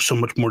up. There's so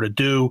much more to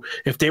do.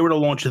 If they were to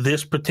launch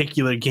this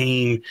particular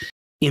game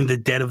in the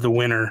dead of the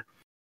winter,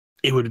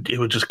 it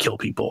would just kill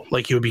people.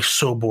 Like, it would be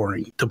so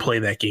boring to play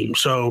that game.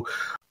 So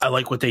I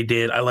like what they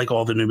did. I like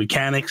all the new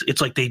mechanics.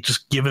 It's like they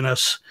just given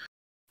us.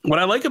 What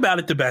I like about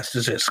it the best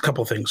is this: a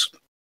couple of things.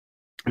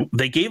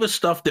 They gave us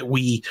stuff that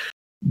we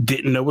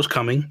didn't know was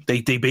coming. They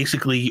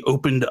basically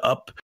opened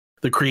up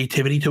the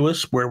creativity to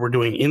us, where we're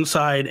doing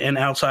inside and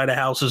outside of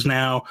houses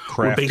now. Crafting.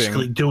 We're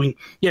basically doing,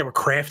 we're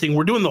crafting.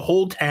 We're doing the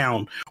whole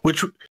town,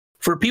 which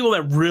for people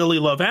that really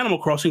love Animal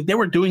Crossing, they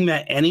were doing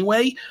that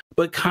anyway,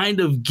 but kind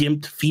of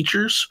gimped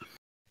features.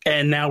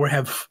 And now we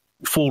have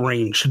full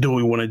range to do what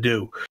we want to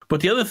do.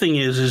 But the other thing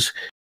is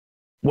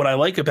what I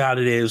like about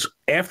it is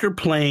after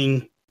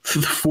playing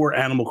 4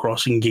 Animal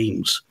Crossing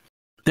games,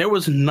 there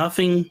was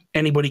nothing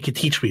anybody could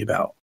teach me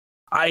about.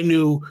 I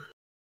knew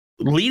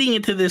leading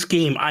into this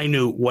game, I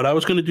knew what I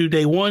was going to do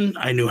day one.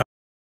 I knew how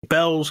to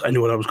bells. I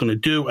knew what I was going to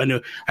do. I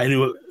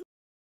knew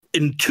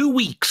in 2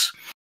 weeks,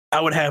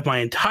 I would have my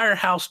entire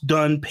house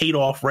done, paid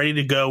off, ready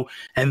to go,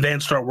 and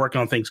then start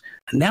working on things.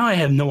 Now I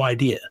have no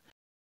idea.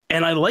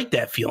 And I like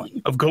that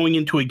feeling of going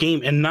into a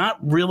game and not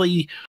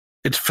really,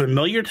 it's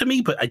familiar to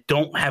me, but I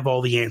don't have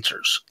all the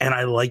answers. And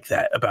I like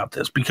that about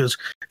this because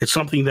it's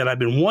something that I've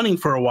been wanting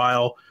for a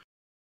while,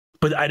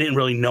 but I didn't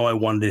really know I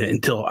wanted it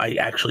until I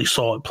actually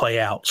saw it play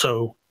out.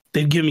 So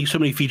they've given me so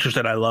many features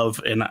that I love,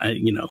 and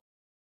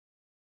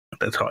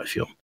that's how I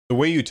feel. The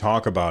way you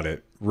talk about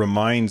it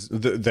reminds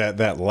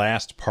that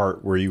last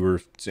part where you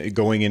were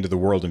going into the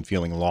world and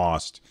feeling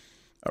lost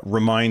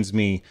reminds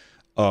me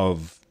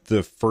of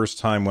the first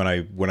time when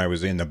I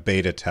was in the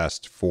beta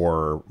test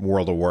for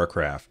World of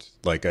Warcraft.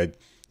 Like, I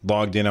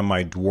logged in on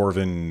my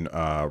dwarven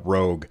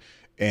rogue,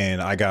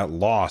 and I got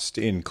lost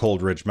in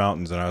Cold Ridge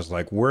Mountains, and I was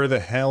like, where the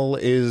hell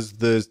is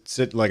the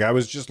city? Like, I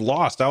was just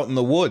lost out in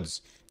the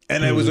woods,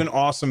 and it was an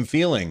awesome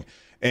feeling.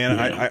 And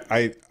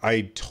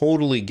I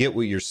totally get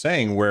what you're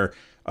saying, where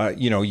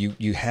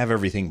you have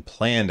everything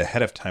planned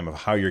ahead of time of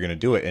how you're going to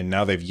do it, and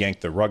now they've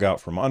yanked the rug out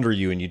from under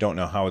you, and you don't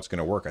know how it's going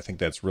to work. I think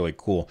that's really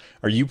cool.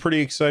 Are you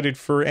pretty excited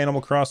for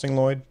Animal Crossing,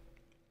 Lloyd?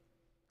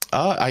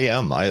 I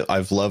am.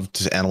 I've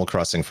loved Animal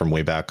Crossing from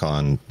way back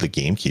on the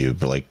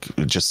GameCube. Like,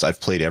 just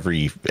I've played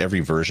every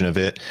version of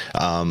it.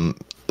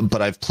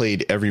 But I've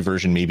played every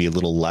version maybe a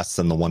little less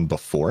than the one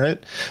before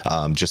it,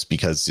 just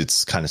because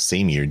it's kind of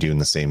samey. You're doing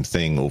the same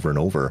thing over and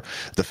over.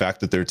 The fact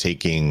that they're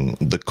taking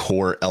the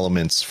core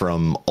elements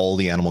from all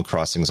the Animal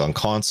Crossings on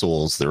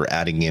consoles, they're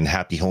adding in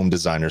Happy Home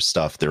Designer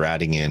stuff, they're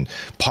adding in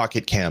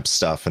Pocket Camp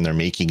stuff, and they're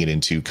making it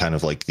into kind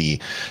of like the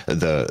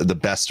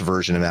best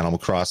version of Animal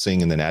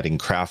Crossing, and then adding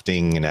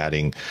crafting and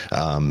adding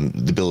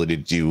the ability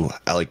to do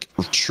like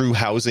true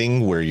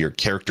housing, where your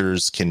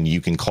characters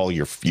you can call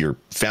your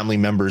family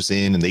members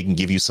in, and they can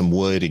give you some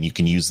wood, and you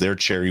can use their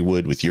cherry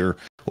wood with your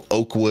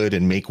oak wood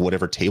and make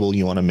whatever table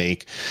you want to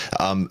make.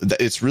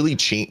 It's really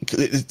changed.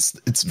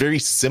 It's very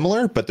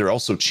similar, but they're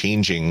also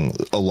changing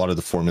a lot of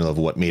the formula of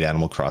what made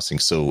Animal Crossing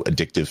so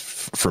addictive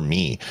for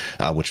me,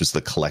 which was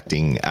the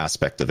collecting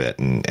aspect of it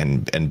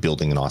and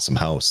building an awesome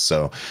house.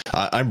 So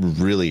I'm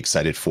really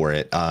excited for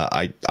it.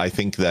 I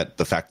think that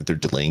the fact that they're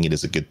delaying it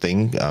is a good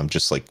thing.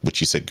 Just like what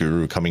you said,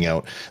 Guru, coming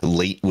out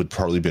late would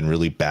probably been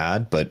really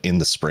bad, but in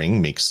the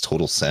spring makes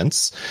total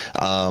sense.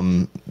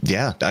 I'm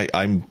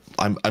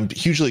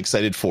hugely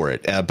excited for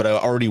it, but I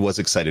already was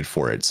excited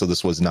for it, so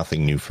this was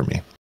nothing new for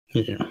me.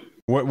 Yeah.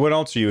 What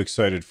else are you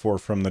excited for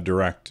from the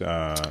Direct,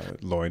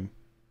 Lloyd?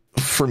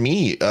 For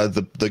me,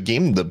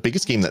 the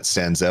biggest game that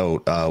stands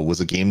out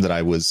was a game that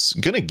I was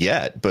gonna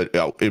get, but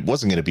it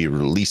wasn't gonna be a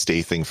release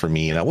day thing for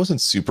me, and I wasn't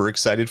super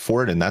excited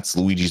for it. And that's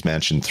Luigi's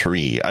Mansion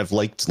 3. I've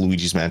liked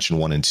Luigi's Mansion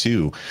 1 and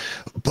 2,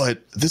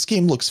 but this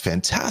game looks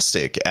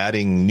fantastic,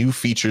 adding new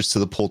features to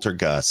the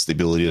Poltergust, the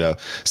ability to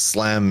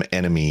slam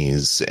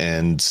enemies,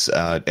 and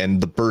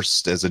the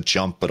burst as a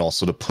jump, but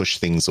also to push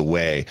things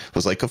away. I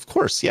was like, of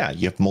course, yeah,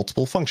 you have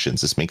multiple functions.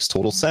 This makes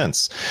total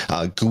sense.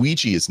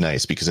 Guigi is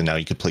nice because now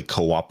you could play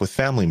co-op with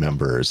family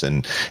members,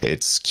 and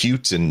it's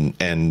cute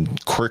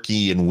and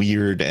quirky and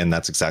weird, and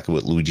that's exactly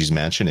what Luigi's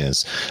Mansion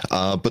is.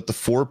 But the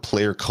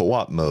 4-player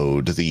co-op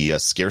mode, the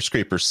Scare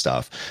Scraper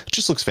stuff,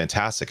 just looks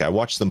fantastic. I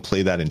watched them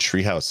play that in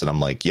Treehouse, and I'm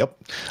like, yep,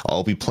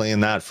 I'll be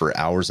playing that for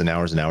hours and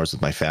hours and hours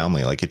with my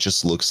family. Like, it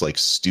just looks like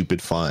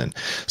stupid fun.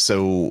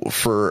 So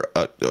for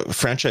a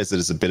franchise that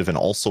is a bit of an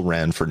also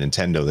ran for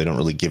Nintendo, they don't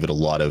really give it a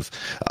lot of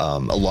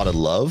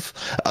love.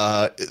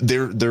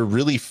 They're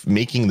really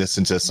making this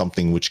into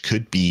something which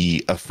could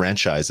be a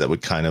franchise that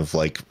would kind of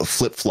like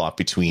flip-flop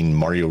between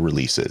Mario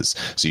releases.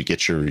 So you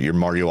get your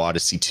Mario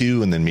Odyssey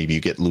 2, and then maybe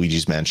you get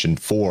Luigi's Mansion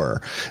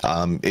 4.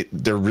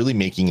 They're really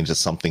making it into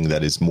something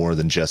that is more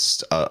than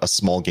just a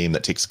small game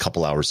that takes a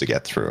couple hours to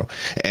get through.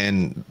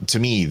 And to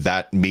me,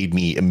 that made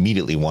me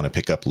immediately want to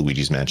pick up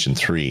Luigi's Mansion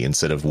 3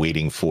 instead of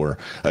waiting for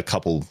a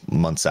couple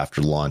months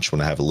after launch when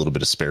I have a little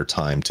bit of spare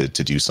time to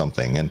do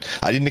something. And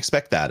I didn't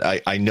expect that.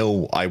 I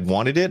know I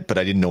wanted it, but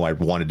I didn't know I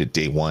wanted it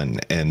day one,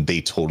 and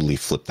they totally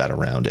flipped that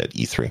around at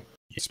E3.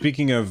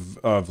 Speaking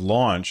of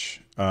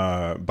launch,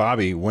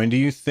 Bobby, when do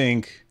you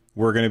think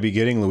we're going to be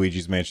getting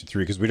Luigi's Mansion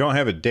 3? Because we don't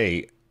have a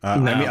date. No. I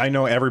mean, I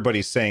know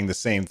everybody's saying the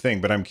same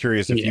thing, but I'm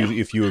curious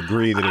if you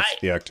agree that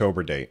it's the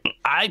October date.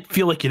 I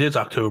feel like it is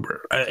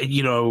October.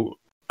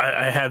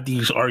 I have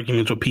these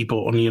arguments with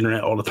people on the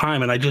internet all the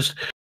time, and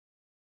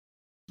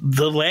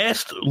the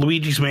last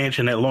Luigi's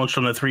Mansion that launched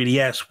on the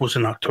 3DS was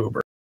in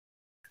October,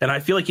 and I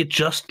feel like it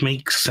just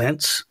makes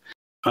sense.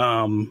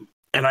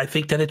 And I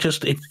think that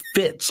it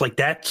fits. Like,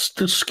 that's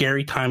the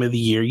scary time of the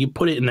year. You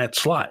put it in that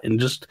slot and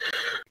just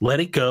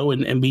let it go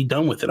and be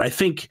done with it. I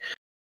think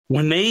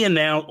when they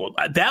announced,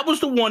 that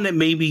was the one that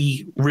made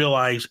me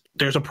realize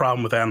there's a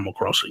problem with Animal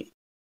Crossing.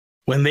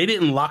 When they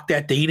didn't lock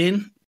that date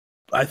in,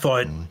 I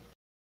thought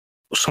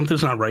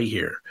something's not right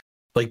here.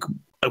 Like,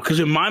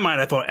 because in my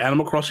mind, I thought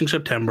Animal Crossing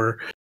September,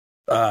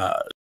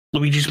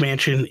 Luigi's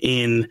Mansion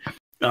in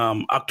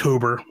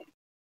October,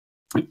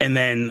 and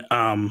then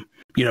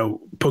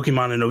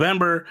Pokemon in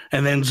November,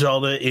 and then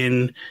Zelda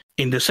in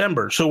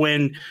December. So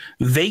when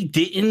they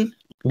didn't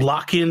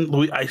lock in,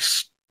 I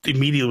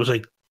immediately was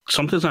like,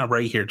 something's not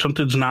right here.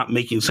 Something's not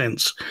making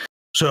sense.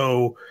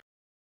 So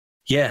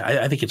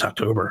yeah, I think it's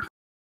October.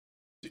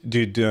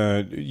 Dude,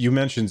 you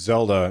mentioned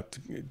Zelda.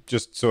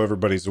 Just so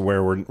everybody's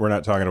aware, we're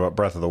not talking about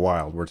Breath of the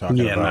Wild. We're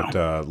talking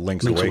about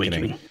Link's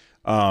Awakening.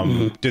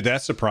 Did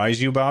that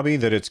surprise you, Bobby,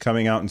 that it's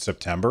coming out in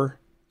September?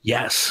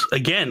 Yes.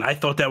 Again, I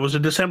thought that was a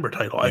December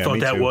title. I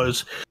thought that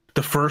was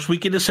the first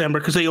week of December,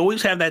 because they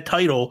always have that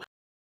title.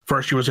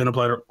 First year was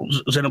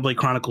Xenoblade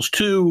Chronicles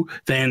 2.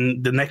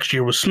 Then the next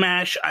year was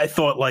Smash. I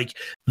thought, like,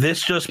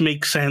 this just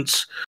makes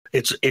sense.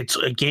 It's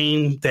a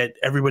game that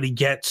everybody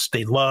gets,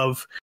 they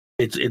love.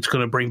 It's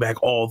going to bring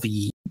back all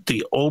the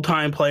old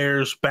time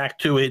players back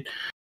to it.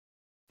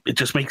 It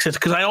just makes sense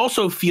because I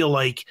also feel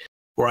like,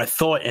 or I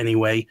thought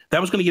anyway, that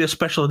was going to get a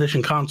special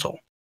edition console.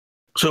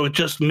 So it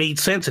just made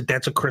sense that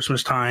that's a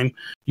Christmas time.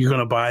 You're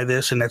going to buy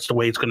this, and that's the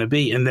way it's going to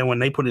be. And then when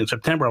they put it in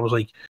September, I was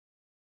like,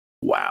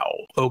 wow,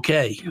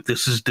 okay,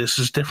 this is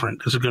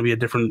different. This is going to be a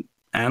different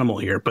animal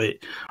here. But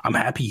I'm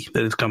happy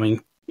that it's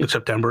coming in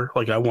September.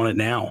 Like, I want it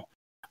now.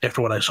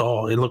 After what I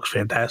saw, it looks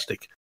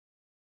fantastic.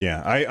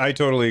 Yeah, I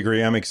totally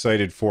agree. I'm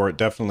excited for it.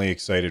 Definitely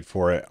excited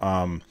for it.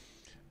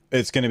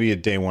 It's going to be a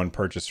day one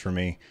purchase for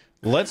me.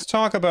 Let's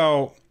talk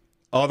about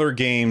other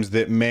games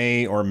that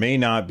may or may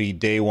not be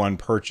day one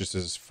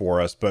purchases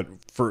for us. But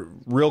for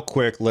real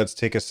quick, let's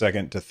take a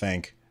second to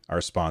thank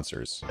our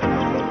sponsors.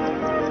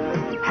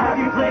 Have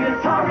you played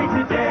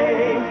Atari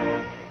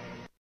today?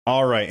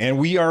 All right, and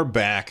we are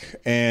back.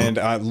 And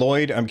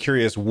Lloyd, I'm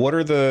curious, what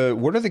are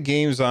the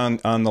games on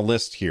the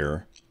list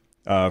here?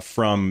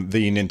 From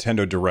the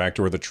Nintendo Direct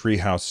or the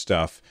Treehouse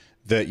stuff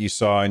that you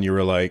saw and you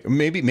were like,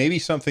 maybe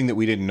something that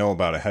we didn't know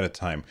about ahead of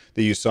time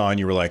that you saw and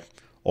you were like,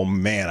 oh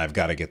man, I've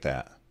got to get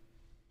that.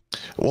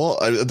 Well,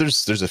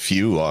 there's a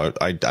few.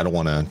 I don't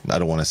want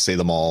to say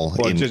them all.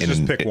 Well,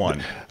 just pick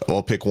one.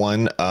 I'll pick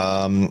one.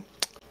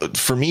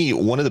 For me,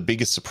 one of the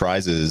biggest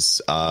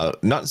surprises,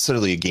 not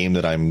necessarily a game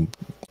that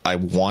I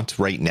want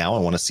right now. I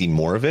want to see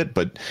more of it,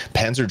 but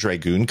Panzer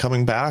Dragoon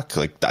coming back,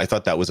 like I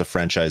thought that was a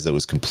franchise that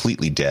was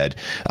completely dead.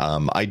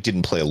 I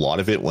didn't play a lot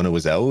of it when it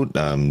was out.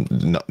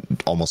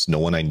 Almost no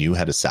one I knew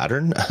had a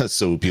Saturn,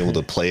 so being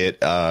able to play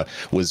it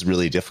was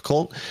really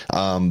difficult.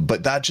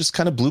 But that just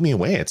kind of blew me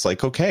away. It's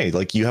like, okay,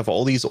 like you have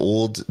all these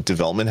old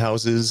development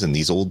houses and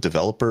these old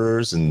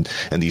developers and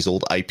these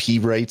old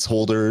IP rights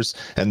holders,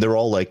 and they're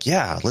all like,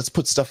 yeah, let's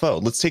put stuff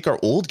out. Let's take our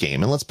old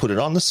game and let's put it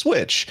on the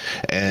Switch.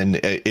 And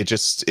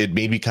it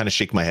made me kind of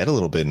shake my head a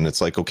little bit, and it's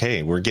like,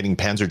 okay, we're getting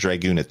Panzer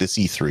Dragoon at this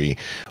E3.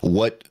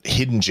 What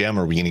hidden gem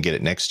are we going to get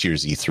at next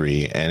year's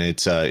E3? And it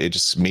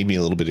just made me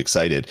a little bit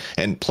excited.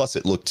 And plus,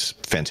 it looked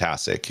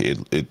fantastic.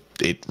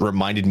 It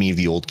reminded me of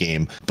the old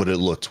game, but it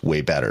looked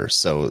way better.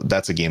 So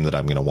that's a game that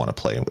I'm going to want to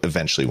play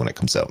eventually when it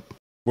comes out.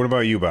 What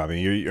about you,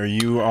 Bobby? Are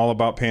you all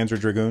about Panzer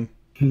Dragoon?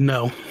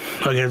 No,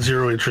 I got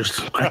zero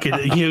interest. I could,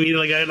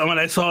 when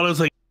I saw it, I was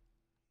like,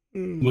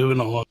 moving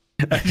along.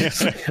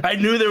 I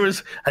knew there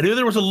was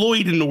a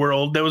Lloyd in the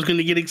world that was going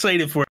to get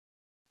excited for it.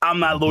 I'm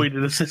not Lloyd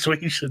in this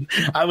situation.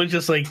 I was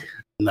just like,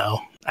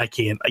 no, I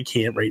can't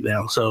right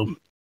now. So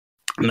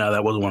no,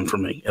 that wasn't one for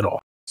me at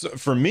all. So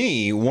for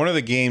me, one of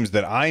the games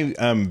that I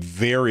am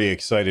very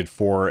excited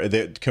for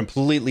that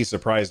completely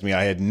surprised me,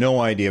 I had no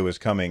idea was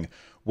coming,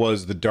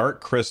 was the Dark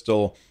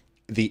Crystal,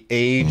 the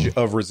Age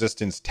of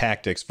Resistance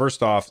Tactics.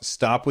 First off,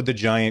 stop with the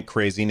giant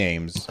crazy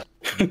names,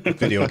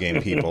 video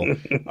game people.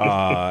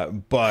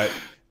 But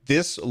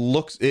this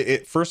looks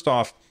it first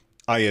off,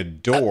 I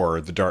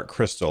adore the Dark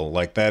Crystal.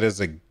 Like that is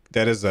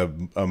a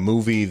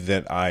movie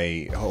that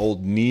I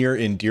hold near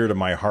and dear to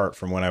my heart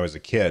from when I was a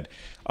kid.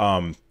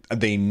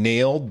 They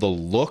nailed the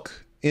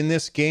look in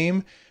this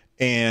game,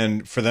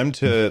 and for them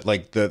to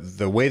like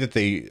the way that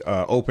they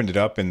opened it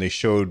up and they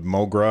showed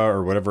Mogra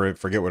or whatever, I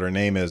forget what her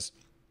name is,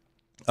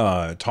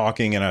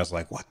 talking, and I was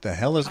like, what the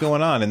hell is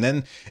going on? And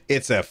then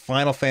it's a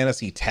Final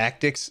Fantasy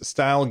Tactics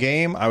style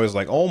game. I was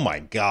like, oh my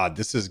god,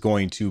 this is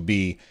going to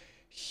be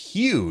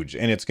huge,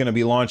 and it's going to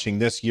be launching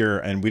this year,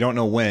 and we don't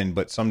know when,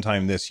 but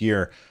sometime this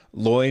year.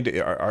 Lloyd,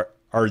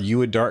 are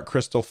you a Dark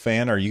Crystal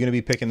fan? Are you going to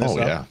be picking this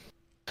up?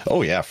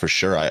 Oh yeah, for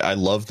sure. I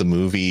love the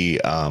movie.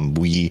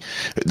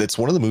 That's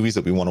one of the movies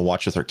that we want to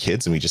watch with our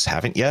kids, and we just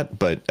haven't yet.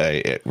 But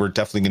we're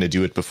definitely going to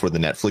do it before the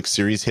Netflix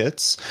series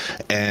hits.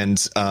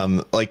 And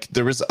like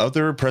there was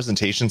other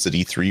presentations at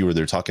E3 where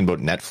they're talking about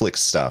Netflix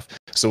stuff.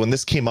 So when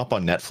this came up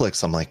on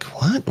Netflix, I'm like,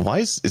 what? Why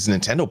is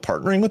Nintendo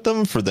partnering with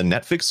them for the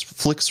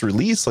Netflix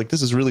release? Like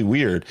this is really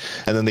weird.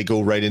 And then they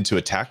go right into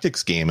a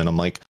tactics game, and I'm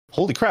like,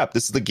 holy crap,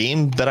 this is the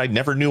game that I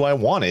never knew I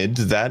wanted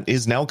that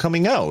is now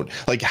coming out.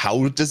 Like,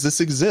 how does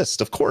this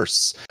exist? Of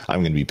course,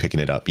 I'm going to be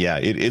picking it up. Yeah,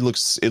 it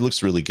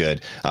looks really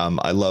good.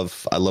 I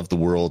love the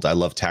world. I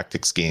love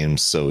tactics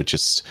games. So it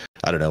just,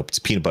 I don't know, it's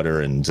peanut butter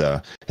and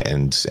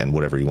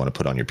whatever you want to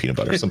put on your peanut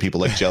butter. Some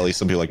people like jelly,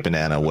 some people like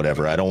banana,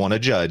 whatever. I don't want to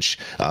judge,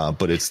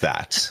 but it's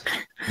that.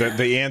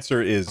 The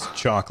answer is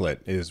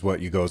chocolate is what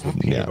you goes with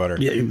peanut butter.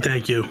 Yeah,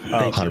 thank you.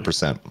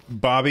 100%.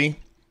 Bobby,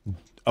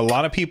 a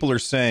lot of people are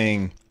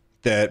saying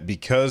that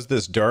because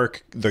the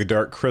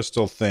Dark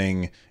Crystal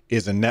thing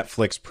is a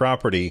Netflix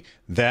property,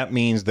 that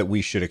means that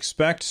we should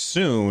expect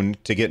soon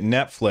to get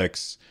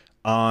Netflix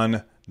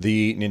on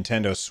the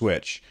Nintendo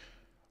Switch.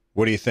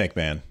 What do you think,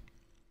 man?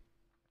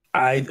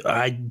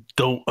 I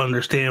don't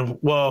understand.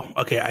 Well,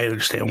 okay, I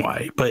understand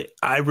why, but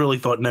I really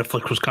thought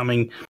Netflix was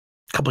coming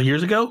a couple of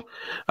years ago.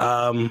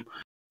 But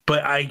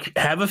I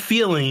have a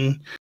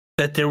feeling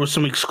that there was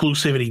some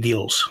exclusivity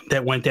deals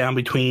that went down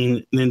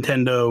between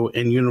Nintendo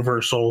and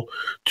Universal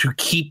to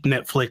keep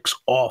Netflix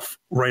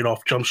right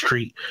off Jump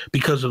Street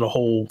because of the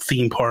whole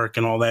theme park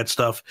and all that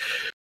stuff.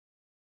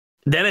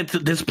 then at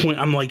this point,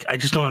 I'm like, I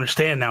just don't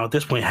understand now. At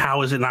this point,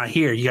 how is it not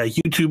here? You got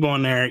YouTube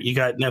on there, you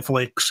got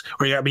Netflix,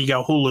 or you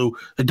got Hulu.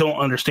 I don't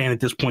understand at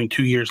this point,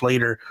 2 years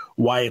later,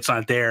 why it's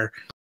not there.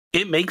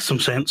 It makes some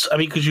sense. I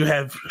mean, because you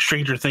have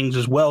Stranger Things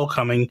as well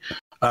coming,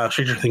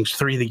 Stranger Things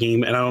 3, the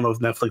game, and I don't know if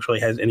Netflix really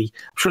has any.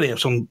 I'm sure they have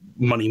some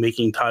money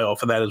making tie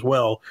off of that as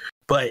well.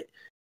 But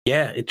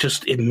yeah,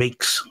 it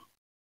makes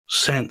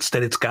sense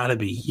that it's got to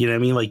be. You know what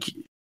I mean? Like,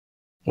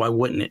 why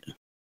wouldn't it?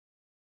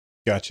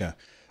 Gotcha.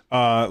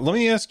 Let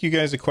me ask you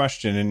guys a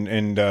question,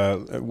 and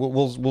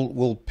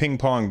we'll ping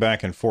pong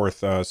back and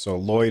forth. So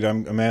Lloyd,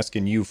 I'm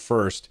asking you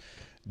first.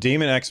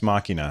 Daemon X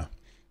Machina.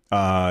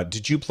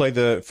 Did you play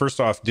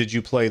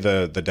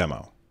the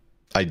demo?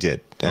 I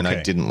did, and okay.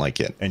 I didn't like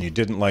it. And you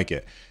didn't like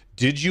it.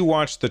 Did you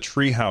watch the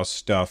Treehouse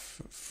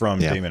stuff from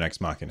Daemon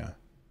X Machina?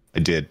 I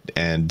did,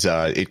 and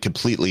it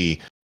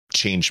completely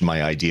changed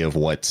my idea of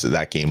what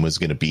that game was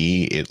going to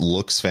be. It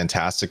looks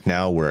fantastic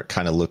now, where it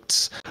kind of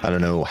looked, I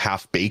don't know,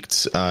 half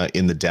baked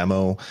in the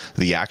demo.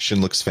 The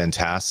action looks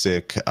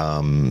fantastic.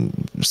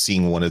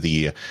 Seeing one of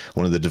the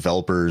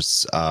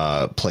developers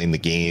playing the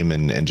game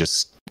and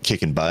just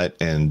kicking butt,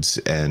 and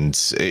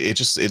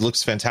it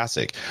looks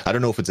fantastic. I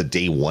don't know if it's a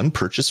day one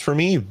purchase for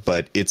me,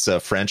 but it's a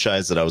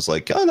franchise that I was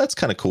like, oh, that's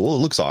kind of cool. It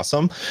looks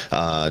awesome.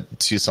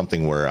 To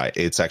something where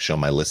it's actually on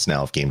my list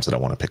now of games that I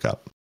want to pick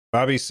up.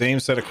 Bobby, same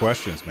set of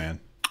questions, man.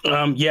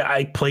 Yeah,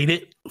 I played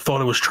it,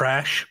 thought it was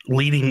trash.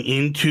 Leading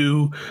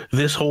into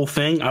this whole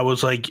thing, I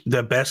was like,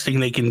 the best thing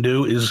they can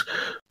do is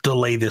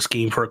delay this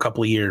game for a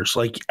couple of years.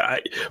 Like,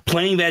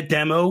 playing that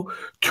demo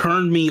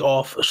turned me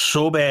off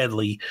so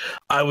badly.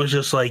 I was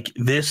just like,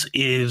 this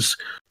is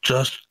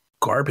just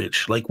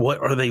garbage. Like, what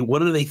are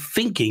they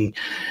thinking?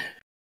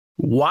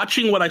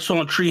 Watching what I saw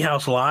on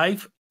Treehouse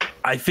Live,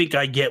 I think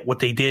I get what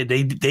they did.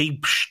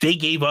 They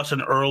gave us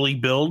an early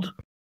build,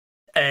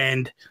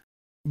 and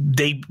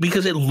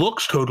because it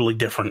looks totally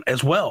different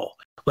as well.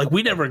 Like,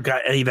 we never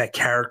got any of that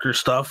character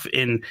stuff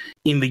in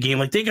the game.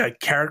 Like, they got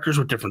characters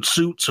with different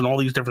suits and all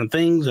these different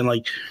things, and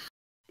like,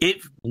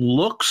 it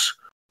looks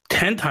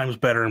 10 times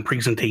better in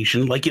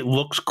presentation. Like, it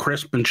looks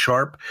crisp and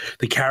sharp.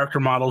 The character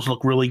models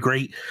look really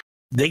great.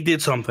 They did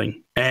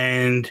something,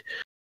 and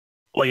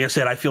like I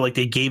said, I feel like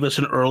they gave us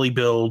an early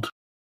build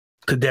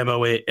to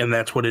demo it, and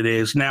that's what it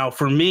is. Now,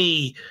 for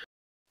me,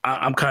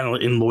 I'm kind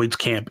of in Lloyd's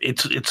camp.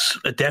 It's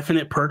a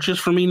definite purchase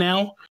for me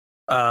now.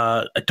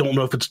 I don't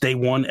know if it's day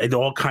one. It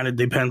all kind of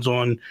depends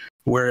on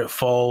where it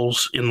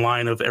falls in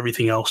line of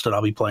everything else that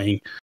I'll be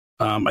playing.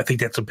 I think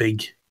that's a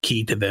big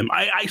key to them.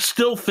 I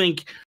still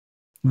think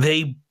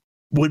they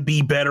would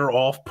be better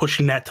off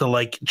pushing that to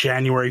like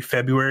January,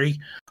 February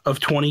of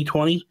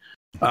 2020,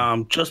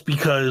 just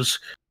because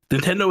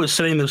Nintendo is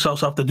setting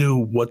themselves up to do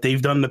what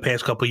they've done the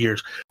past couple of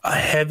years, a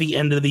heavy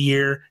end of the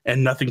year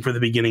and nothing for the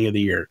beginning of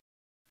the year.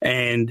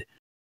 And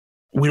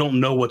we don't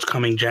know what's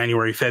coming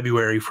January,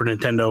 February for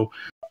Nintendo.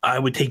 I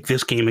would take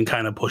this game and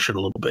kind of push it a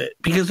little bit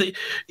because,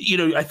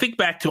 I think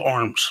back to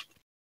ARMS.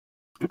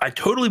 I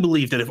totally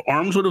believe that if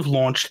ARMS would have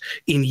launched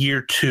in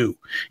year 2,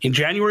 in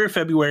January or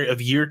February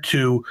of year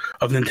 2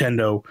 of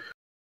Nintendo,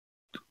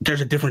 there's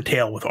a different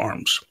tale with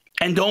ARMS.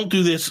 And don't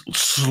do this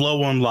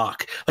slow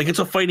unlock. Like, it's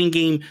a fighting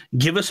game.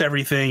 Give us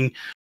everything.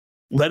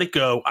 Let it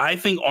go. I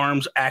think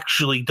ARMS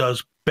actually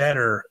does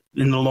better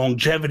in the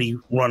longevity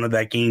run of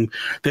that game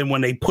than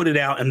when they put it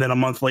out and then a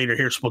month later,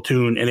 here's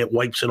Splatoon, and it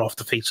wipes it off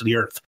the face of the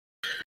earth.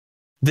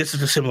 This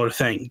is a similar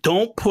thing.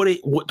 Don't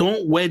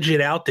wedge it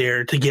out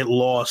there to get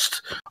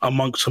lost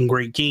amongst some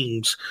great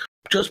games.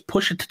 Just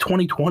push it to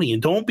 2020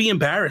 and don't be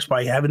embarrassed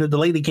by having to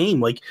delay the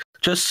game. Like,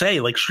 just say,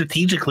 like,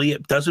 strategically,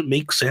 it doesn't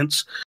make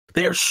sense.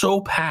 They are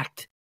so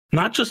packed.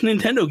 Not just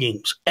Nintendo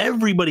games.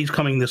 Everybody's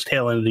coming this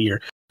tail end of the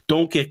year.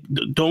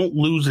 Don't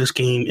lose this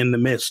game in the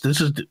midst.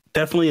 This is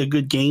definitely a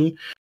good game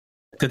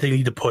that they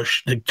need to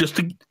push. Just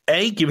to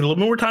A, give it a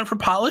little more time for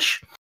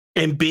polish,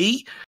 and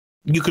B,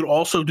 you could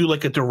also do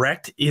like a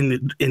direct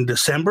in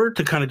December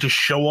to kind of just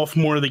show off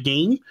more of the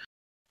game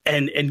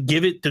and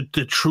give it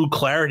the true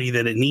clarity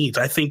that it needs.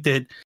 I think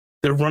that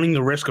they're running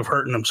the risk of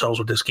hurting themselves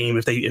with this game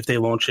if they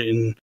launch it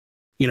in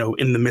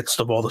the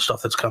midst of all the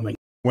stuff that's coming.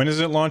 When is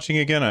it launching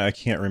again? I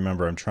can't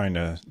remember. I'm trying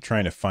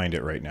to find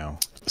it right now.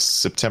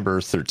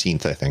 September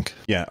 13th, I think.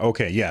 Yeah.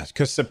 Okay. Yeah.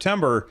 Because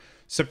September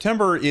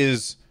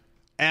is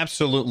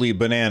absolutely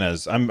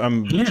bananas.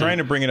 I'm trying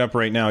to bring it up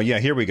right now. Yeah.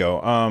 Here we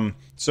go.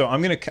 So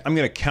I'm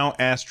gonna count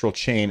Astral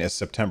Chain as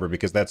September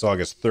because that's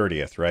August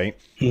 30th, right?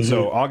 Mm-hmm.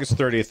 So August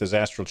 30th is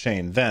Astral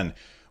Chain. Then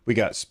we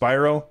got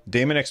Spyro,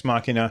 Daemon X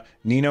Machina,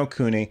 Ni no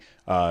Kuni,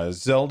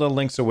 Zelda: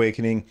 Link's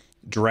Awakening,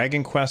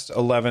 Dragon Quest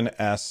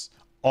XI-S.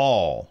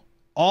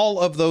 All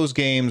of those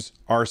games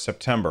are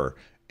September,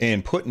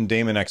 and putting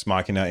Daemon X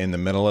Machina in the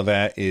middle of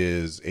that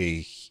is a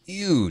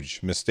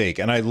huge mistake.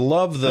 And I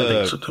love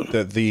the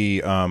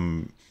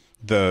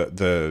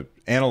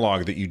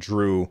analog that you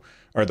drew,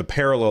 or the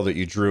parallel that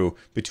you drew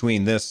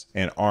between this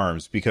and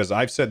ARMS, because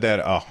I've said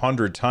that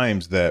 100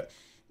 times that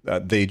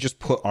they just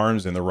put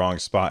ARMS in the wrong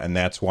spot, and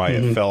that's why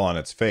it fell on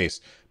its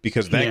face,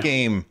 because that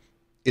game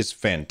is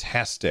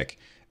fantastic.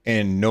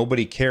 and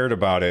nobody cared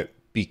about it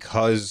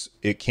because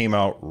it came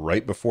out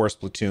right before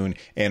Splatoon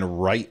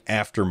and right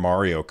after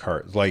Mario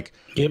Kart. Like,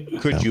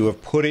 could you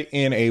have put it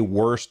in a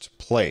worst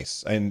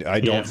place? And I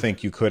don't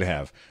think you could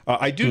have.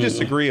 I do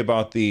disagree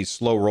about the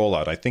slow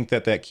rollout. I think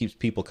that keeps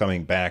people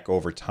coming back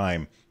over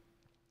time.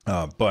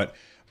 But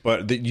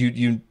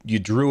you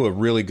drew a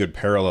really good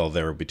parallel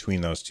there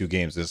between those two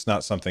games. It's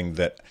not something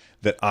that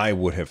I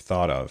would have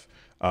thought of.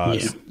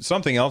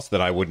 Something else that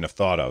I wouldn't have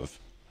thought of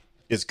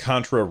is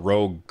Contra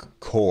Rogue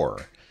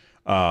Core.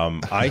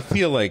 I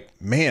feel like,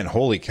 man,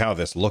 holy cow,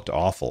 this looked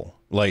awful.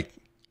 Like,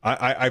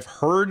 I've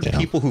heard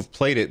people who've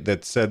played it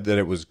that said that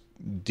it was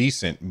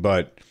decent,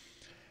 but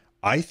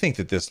I think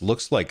that this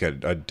looks like a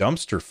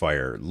dumpster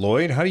fire.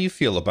 Lloyd, how do you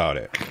feel about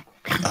it?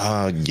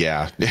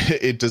 Yeah,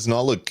 it does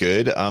not look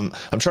good. I'm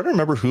trying to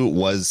remember who it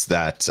was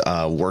that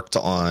worked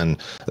on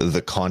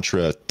the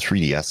Contra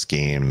 3DS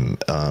game.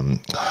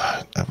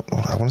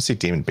 I want to say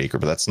Damon Baker,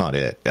 but that's not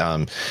it.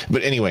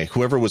 But anyway,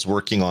 whoever was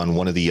working on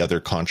one of the other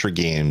Contra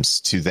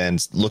games to then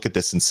look at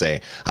this and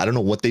say, I don't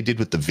know what they did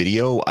with the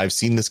video. I've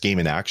seen this game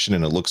in action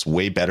and it looks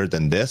way better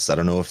than this. I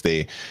don't know if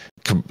they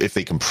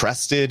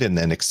compressed it and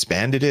then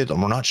expanded it. I'm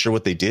not sure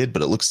what they did,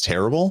 but it looks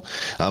terrible.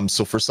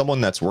 So for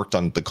someone that's worked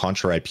on the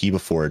Contra IP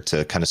before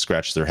to kind of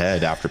scratch their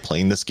head after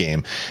playing this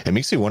game, it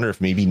makes me wonder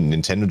if maybe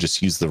Nintendo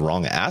just used the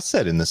wrong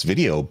asset in this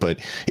video. But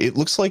it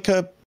looks like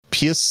a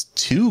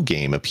PS2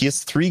 game, a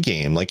PS3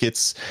 game. Like,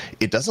 it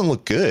doesn't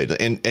look good,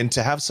 and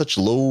to have such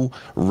low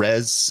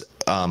res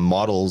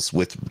models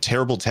with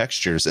terrible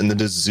textures and then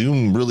to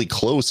zoom really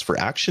close for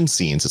action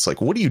scenes, it's like,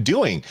 what are you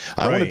doing?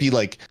 I want to be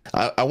like,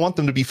 I want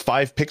them to be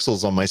 5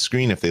 pixels on my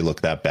screen if they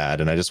look that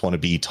bad, and I just want to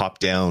be top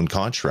down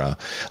Contra.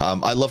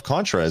 I love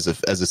Contra as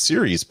a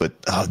series, but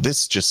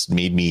this just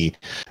made me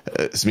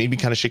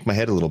kind of shake my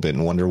head a little bit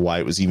and wonder why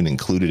it was even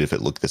included if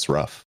it looked this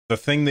rough. The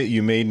thing that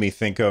you made me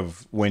think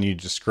of when you're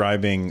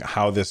describing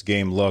how this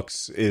game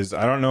looks is,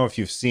 I don't know if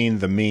you've seen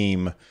the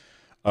meme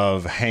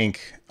of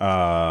Hank,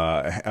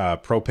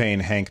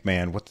 propane Hank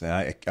man,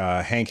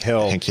 Hank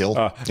Hill. Hank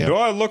Hill. Do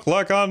I look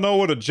like I know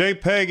what a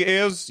JPEG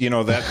is? You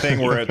know, that thing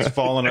where it's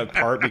fallen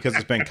apart because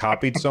it's been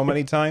copied so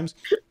many times.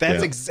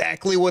 That's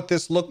exactly what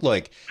this looked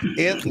like.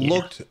 It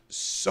looked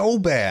so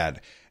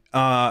bad.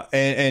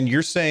 And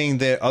you're saying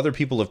that other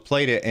people have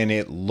played it and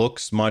it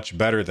looks much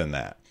better than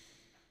that.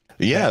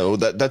 Yeah,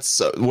 that's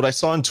what I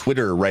saw on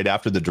Twitter right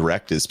after the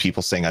direct, is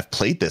people saying, I've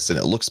played this and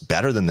it looks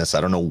better than this.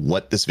 I don't know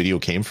what this video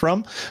came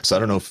from. So I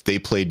don't know if they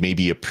played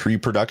maybe a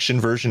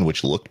pre-production version,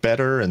 which looked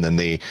better, and then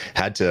they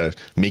had to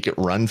make it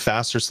run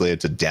faster, so they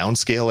had to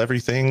downscale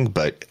everything.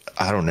 But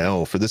I don't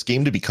know, for this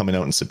game to be coming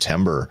out in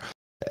September,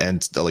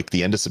 and like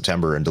the end of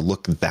September, and to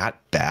look that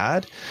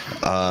bad,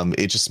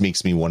 it just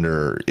makes me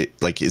wonder,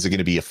 is it going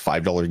to be a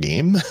 $5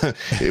 game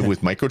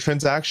with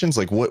microtransactions?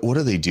 Like, what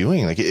are they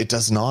doing? Like, it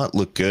does not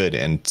look good,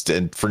 and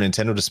for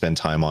Nintendo to spend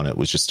time on it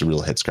was just a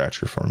real head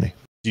scratcher for me.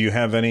 Do you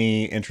have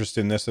any interest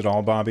in this at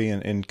all, Bobby,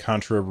 in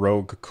Contra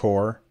Rogue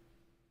Core?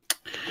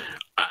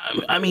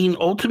 I mean,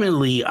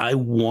 ultimately, I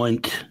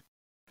want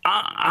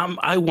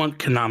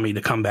Konami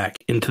to come back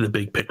into the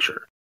big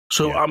picture.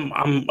 So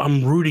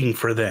I'm rooting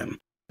for them.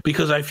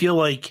 Because I feel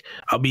like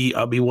I'll be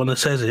one that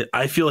says it.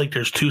 I feel like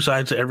there's 2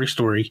 sides to every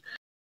story,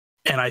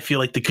 and I feel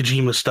like the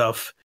Kojima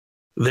stuff,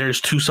 there's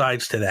 2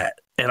 sides to that,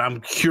 and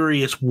I'm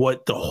curious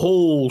what the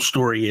whole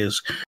story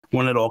is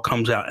when it all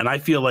comes out. And I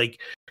feel like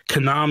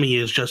Konami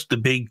is just the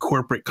big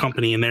corporate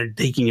company, and they're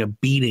taking a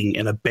beating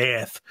and a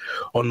bath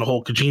on the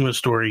whole Kojima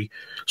story.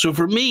 So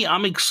for me,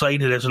 I'm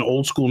excited as an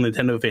old school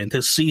Nintendo fan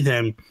to see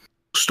them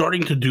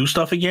starting to do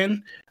stuff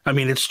again. I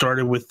mean, it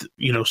started with,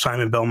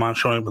 Simon Belmont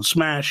showing up with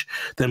Smash.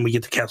 Then we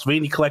get the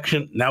Castlevania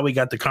collection. Now we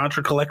got the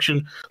Contra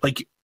collection.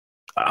 Like,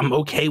 I'm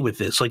okay with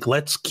this. Like,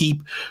 let's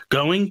keep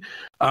going.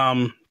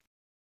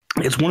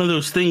 It's one of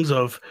those things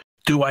of,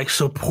 do I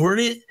support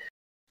it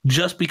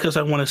just because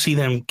I want to see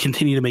them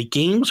continue to make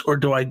games, or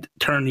do I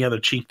turn the other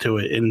cheek to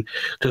it and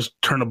just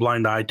turn a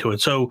blind eye to it?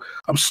 So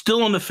I'm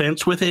still on the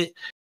fence with it.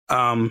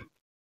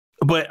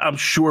 But I'm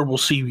sure we'll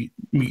see,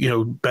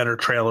 better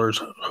trailers,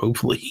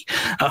 hopefully,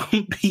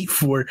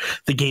 before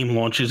the game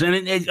launches.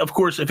 And of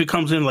course, if it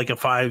comes in like a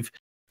 $5,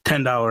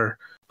 $10,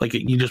 like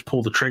you just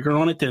pull the trigger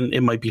on it, then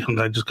it might be something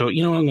I just go, I'm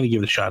going to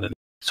give it a shot.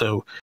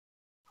 So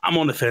I'm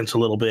on the fence a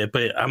little bit,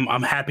 but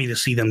I'm happy to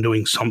see them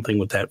doing something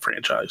with that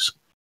franchise.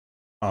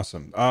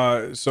 Awesome.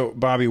 So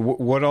Bobby,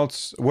 what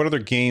else? What other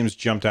games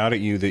jumped out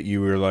at you that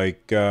you were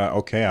like,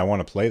 okay, I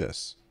want to play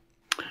this?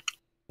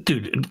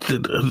 Dude,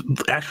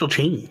 the Astral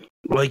Chain.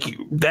 Like,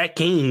 that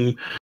game,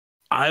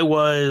 I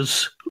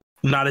was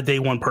not a day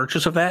one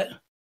purchase of that.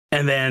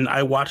 And then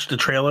I watched the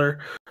trailer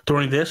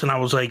during this, and I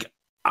was like,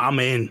 I'm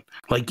in.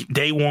 Like,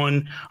 day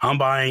one, I'm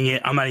buying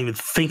it. I'm not even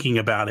thinking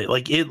about it.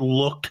 Like, it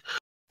looked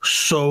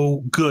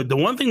so good. The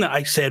one thing that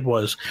I said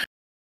was,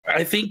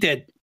 I think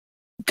that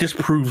this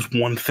proves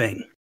one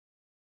thing,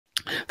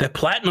 that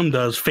Platinum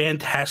does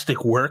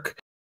fantastic work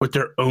with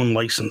their own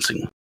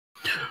licensing,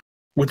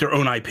 with their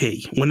own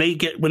IP. When they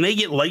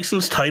get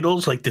licensed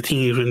titles like the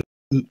Teenage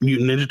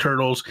Mutant Ninja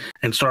Turtles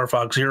and Star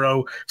Fox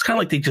Zero, it's kind of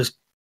like they just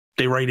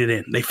They write it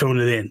in. They phone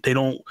it in. They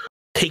don't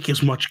take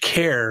as much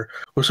care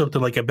with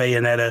something like a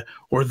Bayonetta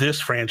or this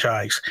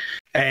franchise.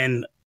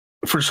 And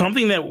for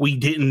something that we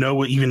didn't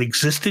know even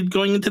existed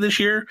going into this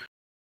year,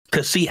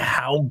 to see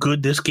how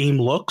good this game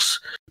looks,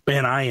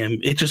 man,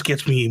 it just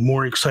gets me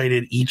more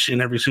excited each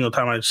and every single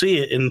time I see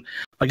it. And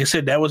like I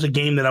said, that was a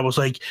game that I was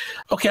like,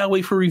 okay, I'll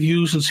wait for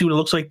reviews and see what it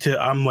looks like.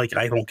 I'm like,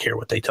 I don't care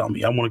what they tell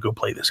me. I want to go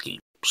play this game.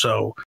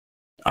 So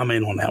I'm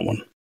in on that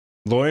one.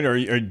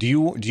 Lloyd, do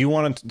you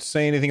want to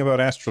say anything about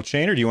Astral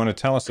Chain, or do you want to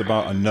tell us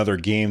about another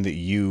game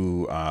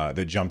that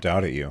that jumped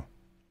out at you?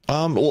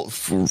 Well,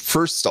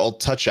 first I'll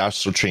touch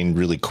Astral Chain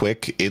really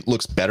quick. It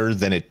looks better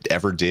than it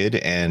ever did,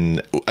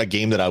 and a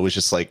game that I was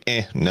just like,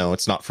 no,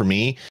 it's not for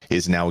me,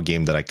 is now a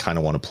game that I kind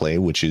of want to play,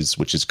 which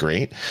is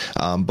great.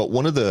 But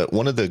one of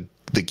the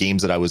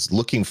games that I was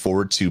looking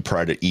forward to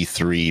prior to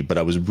E3, but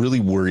I was really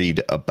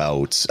worried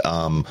about,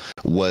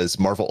 was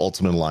Marvel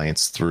Ultimate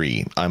Alliance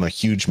 3. I'm a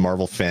huge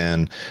Marvel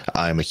fan.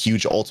 I'm a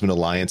huge Ultimate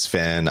Alliance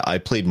fan. I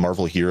played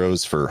Marvel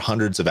Heroes for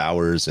hundreds of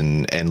hours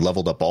and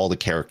leveled up all the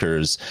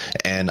characters.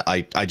 And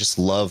I just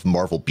love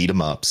Marvel beat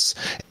 'em ups.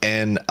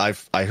 And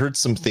I heard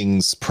some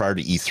things prior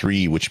to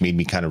E3, which made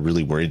me kind of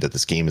really worried that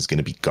this game is going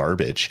to be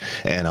garbage.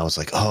 And I was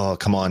like, oh,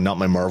 come on, not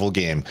my Marvel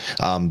game.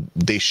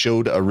 They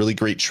showed a really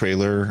great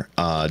trailer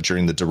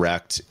during the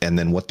direct, and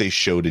then what they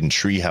showed in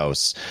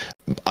Treehouse,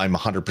 I'm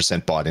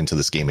 100% bought into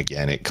this game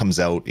again. It comes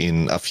out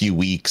in a few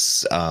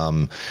weeks,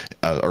 or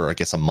I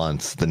guess a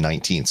month, the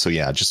 19th. So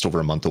yeah, just over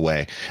a month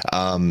away.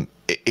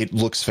 It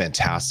looks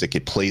fantastic.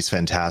 It plays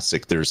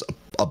fantastic. There's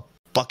a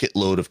bucket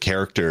load of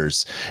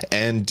characters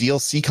and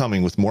DLC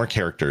coming with more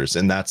characters,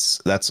 and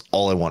that's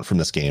all I want from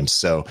this game.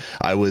 So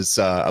I was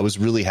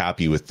really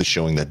happy with the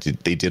showing that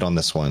they did on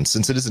this one.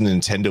 Since it is a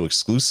Nintendo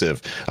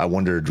exclusive, I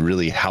wondered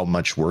really how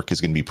much work is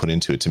going to be put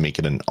into it to make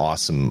it an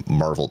awesome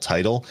Marvel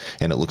title,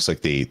 and it looks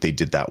like they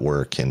did that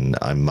work, and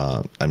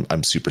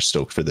I'm super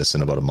stoked for this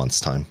in about a month's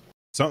time.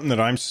 Something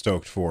that I'm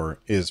stoked for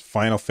is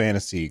Final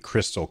Fantasy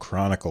Crystal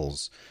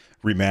Chronicles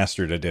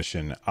Remastered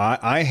Edition.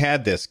 I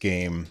had this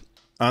game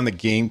on the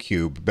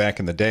GameCube back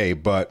in the day,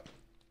 but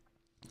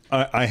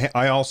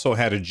I also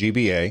had a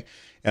GBA,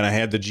 and I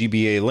had the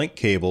GBA link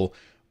cable,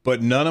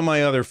 but none of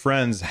my other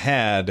friends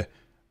had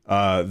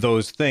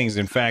those things.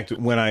 In fact,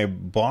 when I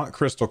bought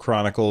Crystal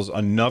Chronicles,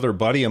 another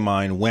buddy of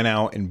mine went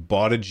out and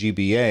bought a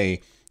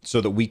GBA so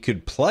that we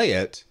could play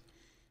it,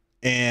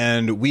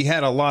 and we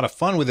had a lot of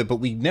fun with it, but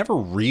we never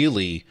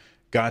really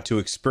got to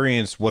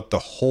experience what the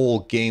whole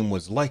game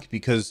was like,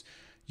 because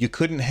you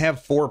couldn't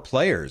have 4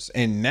 players.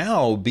 And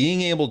now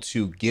being able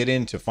to get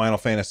into Final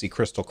Fantasy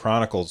Crystal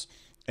Chronicles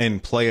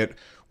and play it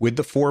with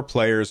the 4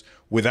 players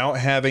without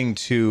having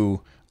to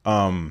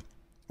buy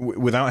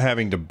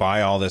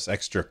all this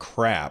extra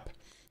crap,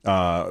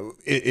 it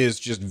is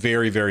just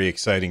very, very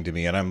exciting to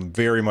me, and I'm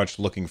very much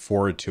looking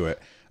forward to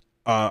it.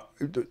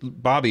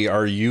 Bobby,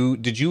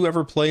 did you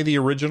ever play the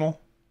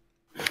original?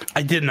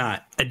 I did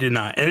not.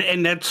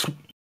 And it's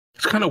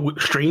kind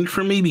of strange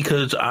for me,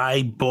 because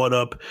I bought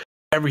up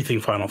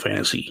everything Final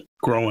Fantasy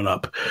growing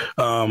up.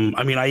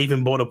 I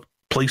even bought a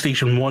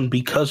PlayStation 1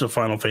 because of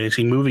Final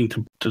Fantasy moving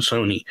to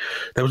Sony.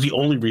 That was the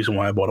only reason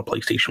why I bought a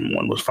PlayStation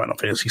 1, was Final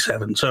Fantasy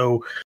 7.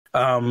 So,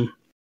 it's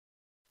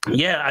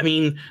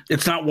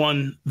not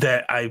one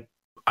that I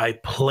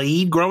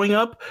played growing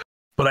up,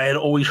 but I had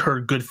always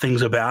heard good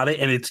things about it,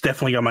 and it's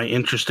definitely got my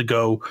interest to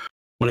go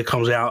when it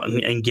comes out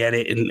and get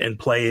it and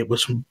play it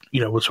with some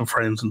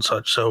friends and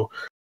such. So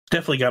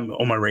definitely got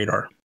on my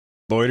radar.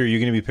 Lloyd, are you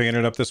going to be picking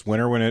it up this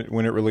winter when it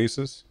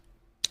releases?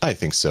 I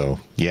think so.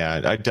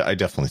 Yeah, I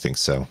definitely think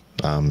so.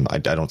 I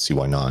don't see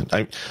why not.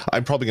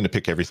 I'm probably going to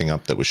pick everything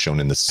up that was shown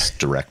in this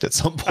direct at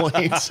some point.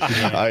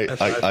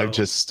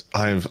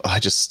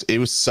 It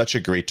was such a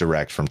great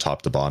direct from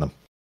top to bottom.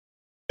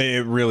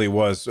 It really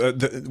was.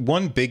 The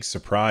one big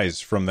surprise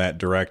from that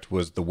direct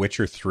was The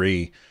Witcher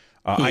 3.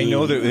 I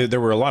know that there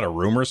were a lot of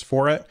rumors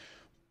for it,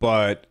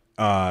 but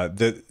I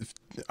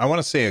want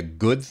to say a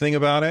good thing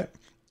about it,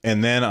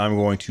 and then I'm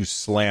going to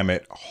slam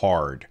it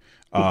hard.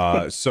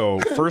 So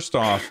first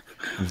off,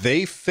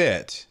 they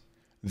fit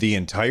the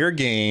entire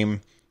game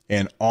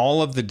and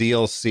all of the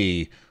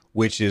DLC,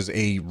 which is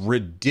a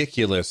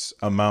ridiculous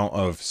amount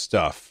of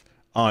stuff,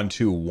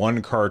 onto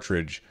one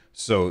cartridge.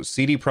 So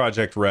CD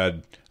Projekt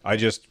Red,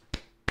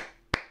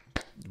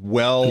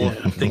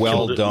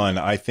 well done.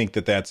 I think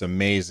that's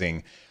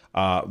amazing.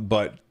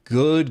 But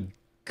good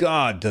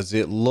God, does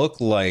it look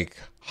like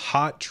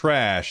hot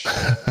trash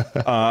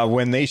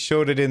when they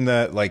showed it in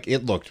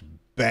it looked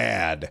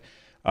bad.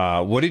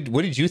 What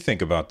did you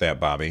think about that,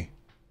 Bobby?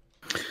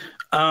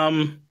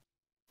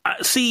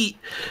 See,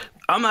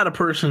 I'm not a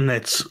person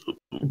that's,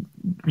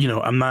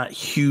 I'm not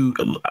huge.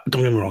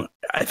 Don't get me wrong.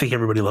 I think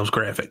everybody loves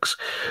graphics.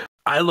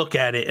 I look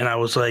at it and I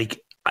was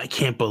like, I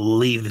can't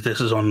believe that this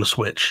is on the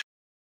Switch.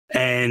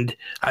 And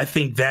I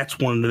think that's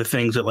one of the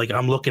things that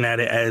I'm looking at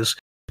it as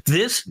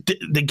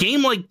the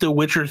game, like The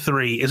Witcher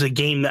 3, is a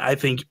game that I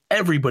think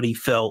everybody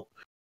felt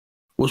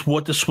was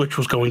what the Switch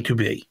was going to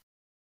be.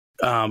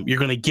 You're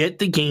going to get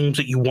the games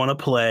that you want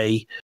to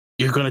play.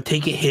 You're going to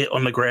take a hit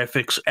on the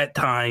graphics at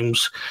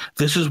times.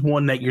 This is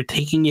one that you're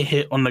taking a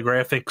hit on the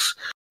graphics,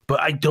 but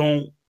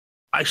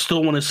I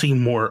still want to see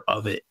more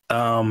of it.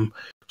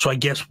 So I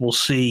guess we'll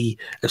see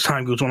as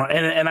time goes on.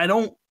 And I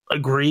don't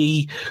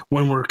agree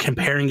when we're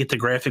comparing it to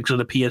graphics of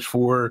the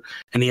PS4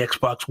 and the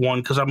Xbox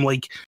One, because I'm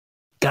like,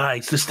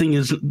 guys, this thing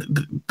is,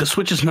 the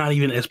Switch is not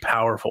even as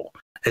powerful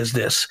as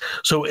this.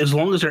 So as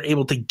long as they're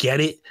able to get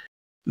it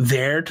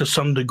there to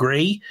some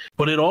degree,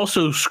 but it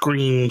also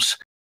screams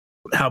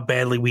how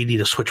badly we need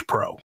a Switch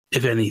Pro,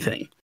 if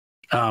anything.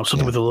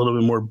 Something with a little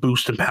bit more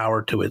boost and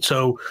power to it.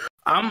 So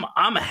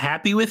I'm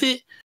happy with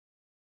it.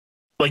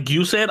 Like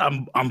you said,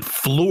 I'm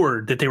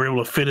floored that they were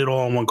able to fit it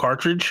all in one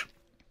cartridge.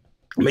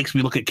 It makes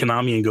me look at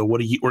Konami and go, "What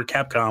are you?" Or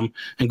Capcom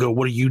and go,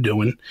 "What are you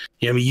doing?"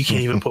 Yeah, I mean, you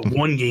can't even put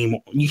one game.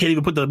 You can't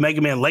even put the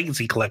Mega Man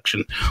Legacy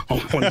Collection on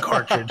one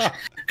cartridge,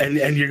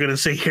 and you're gonna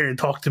sit here and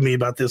talk to me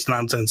about this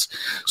nonsense.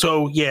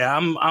 So yeah,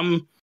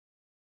 I'm.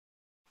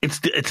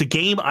 It's a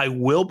game I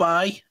will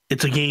buy.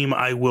 It's a game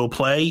I will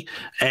play,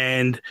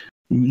 and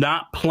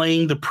not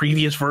playing the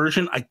previous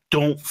version, I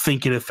don't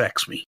think it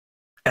affects me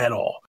at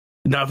all.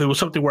 Now, if it was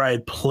something where I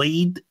had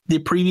played the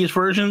previous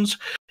versions,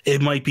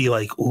 it might be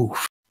like,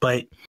 oof.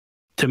 But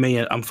to me,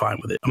 I'm fine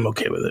with it. I'm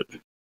okay with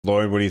it.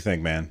 Lloyd, what do you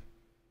think, man?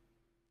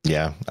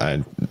 Yeah,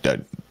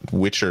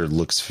 Witcher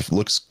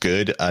looks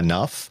good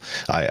enough.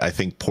 I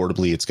think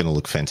portably it's going to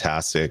look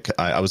fantastic.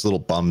 I was a little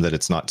bummed that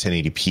it's not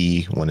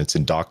 1080p when it's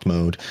in docked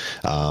mode,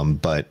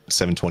 but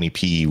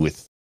 720p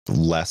with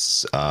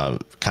less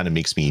kind of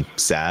makes me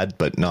sad,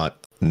 but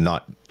not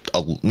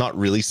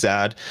really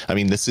sad. I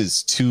mean, this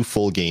is 2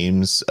 full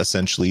games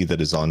essentially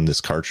that is on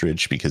this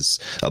cartridge, because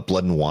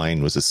Blood and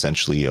Wine was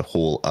essentially a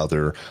whole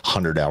other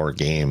 100-hour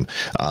game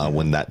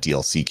when that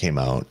DLC came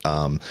out.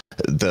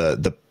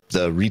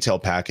 The retail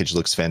package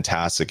looks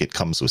fantastic. It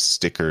comes with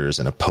stickers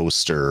and a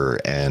poster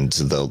and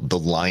the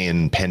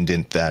lion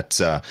pendant that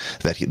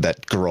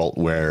Geralt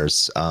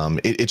wears.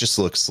 It just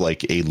looks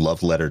like a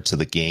love letter to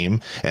the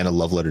game and a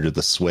love letter to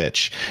the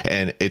Switch.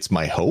 And it's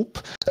my hope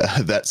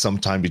that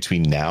sometime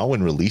between now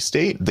and release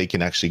date, they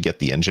can actually get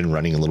the engine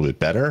running a little bit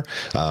better.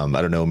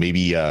 I don't know,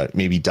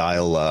 maybe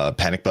dial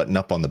panic button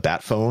up on the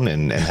bat phone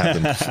and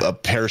have them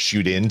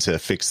parachute in to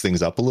fix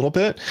things up a little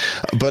bit.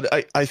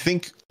 But I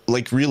think,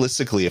 like,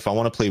 realistically, if I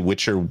want to play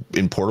Witcher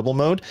in portable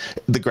mode,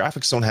 the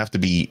graphics don't have to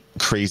be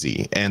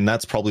crazy, and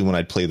that's probably when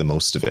I'd play the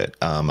most of it.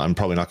 I'm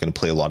probably not going to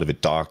play a lot of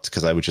it docked,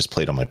 because I would just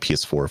play it on my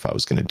PS4 if I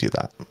was going to do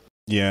that.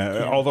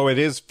 Yeah, although it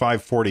is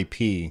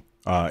 540p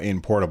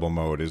in portable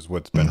mode is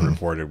what's been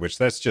reported, which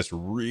that's just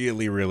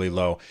really, really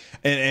low.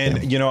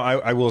 And you know,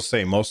 I will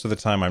say most of the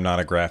time I'm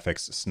not a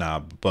graphics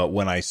snob, but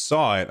when I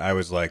saw it, I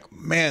was like,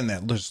 man,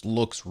 that just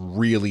looks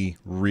really,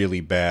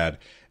 really bad.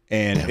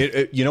 And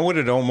it you know what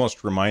it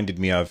almost reminded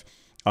me of?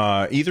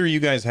 Either you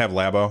guys have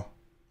Labo?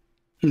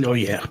 Oh,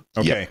 yeah.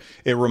 Okay. Yep.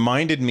 It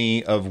reminded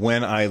me of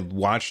when I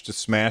watched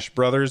Smash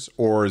Brothers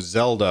or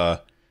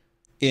Zelda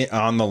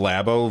on the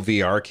Labo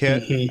VR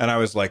kit. And I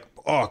was like,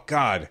 oh,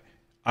 God.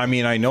 I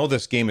mean, I know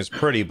this game is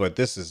pretty, but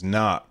this is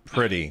not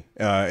pretty.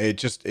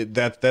 That's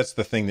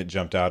the thing that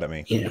jumped out at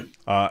me. Yeah.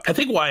 I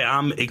think why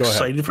I'm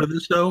excited for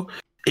this, though,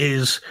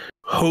 is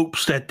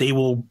hopes that they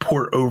will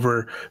port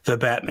over the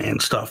Batman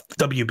stuff,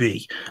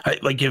 WB.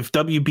 Like, if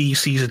WB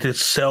sees that it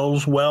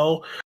sells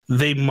well,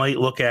 they might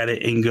look at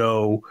it and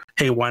go,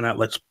 hey, why not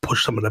let's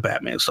push some of the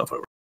Batman stuff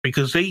over?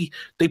 Because they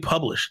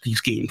publish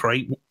these games,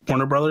 right?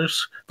 Warner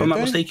Brothers, if I'm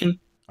not mistaken.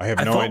 I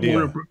have no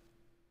idea.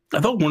 I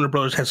thought Warner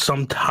Brothers had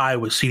some tie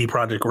with CD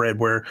Projekt Red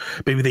where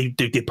maybe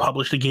they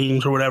publish the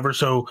games or whatever.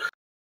 So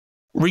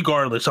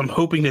regardless, I'm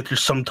hoping that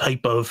there's some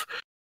type of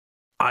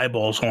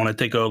eyeballs on it.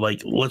 They go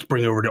like, let's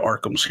bring over the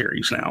Arkham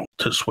series now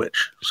to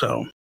Switch.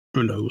 So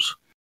who knows?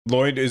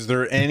 Lloyd, is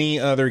there any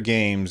other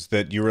games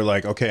that you were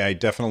like, okay, I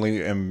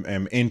definitely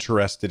am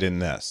interested in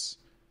this?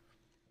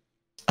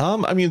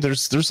 I mean,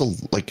 there's a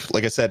like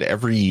I said,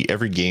 every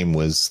game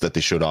was that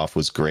they showed off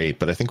was great,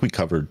 but I think we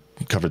covered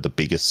the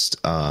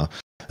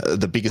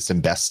biggest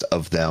and best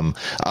of them.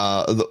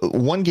 The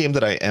one game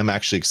that I am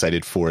actually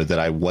excited for that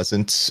I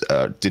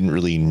didn't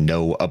really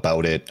know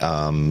about it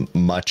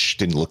much,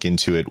 didn't look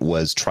into it,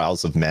 was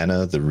Trials of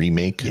Mana, the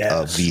remake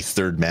of the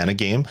third Mana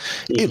game.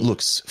 It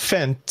looks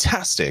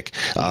fantastic.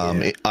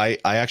 I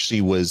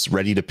actually was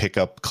ready to pick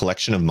up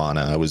Collection of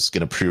Mana. I was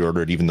going to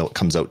pre-order it even though it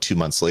comes out 2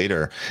 months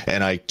later,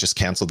 and I just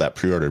canceled that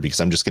pre-order because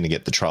I'm just going to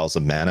get the Trials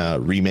of Mana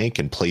remake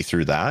and play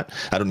through that.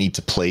 I don't need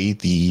to play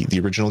the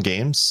original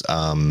games,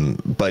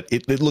 but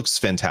it looks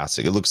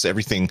fantastic. It looks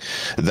everything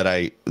that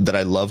I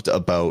loved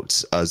about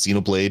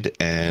Xenoblade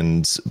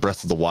and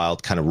Breath of the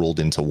Wild kind of rolled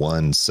into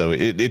one. So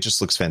it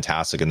just looks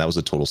fantastic, and that was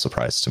a total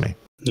surprise to me.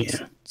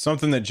 Yeah.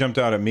 Something that jumped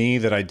out at me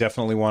that I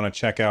definitely want to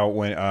check out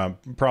when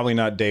probably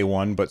not day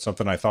one, but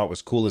something I thought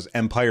was cool is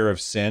Empire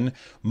of Sin.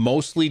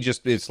 Mostly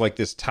just it's like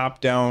this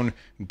top-down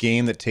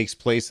game that takes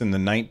place in the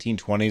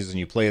 1920s and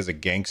you play as a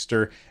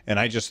gangster. And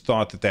I just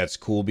thought that that's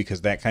cool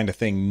because that kind of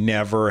thing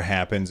never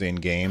happens in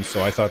games.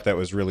 So I thought that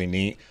was really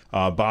neat.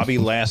 Bobby,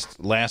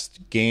 last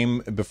game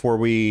before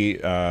we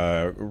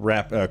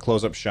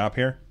close up shop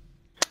here.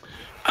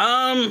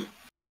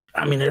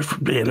 I mean,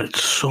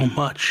 it's so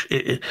much.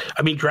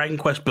 I mean, Dragon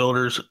Quest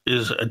Builders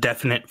is a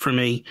definite for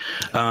me.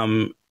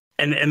 And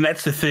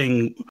that's the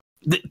thing.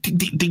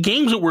 The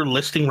games that we're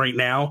listing right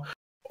now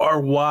are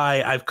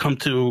why I've come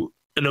to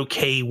an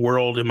okay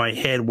world in my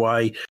head,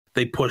 why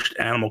they pushed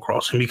Animal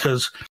Crossing,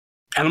 because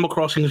Animal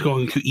Crossing is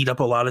going to eat up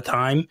a lot of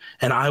time.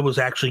 And I was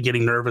actually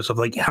getting nervous of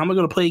like, how am I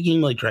going to play a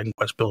game like Dragon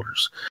Quest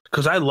Builders?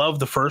 Because I love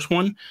the first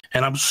one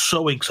and I'm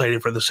so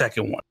excited for the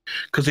second one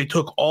because they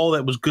took all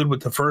that was good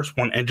with the first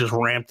one and just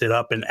ramped it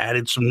up and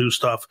added some new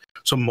stuff,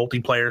 some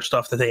multiplayer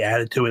stuff that they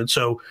added to it.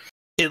 So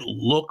it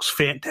looks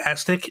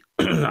fantastic.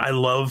 I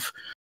love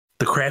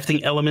the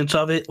crafting elements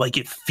of it. Like,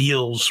 it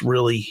feels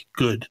really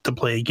good to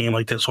play a game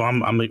like this. So I'm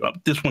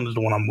this one is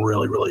the one I'm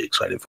really, really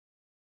excited for.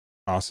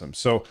 Awesome.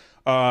 So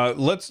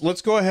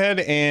let's go ahead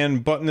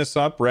and button this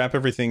up, wrap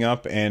everything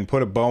up, and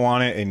put a bow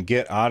on it and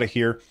get out of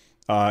here.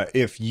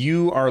 If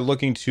you are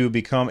looking to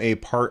become a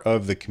part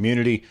of the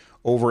community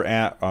over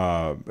at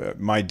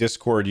my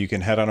Discord, you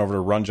can head on over to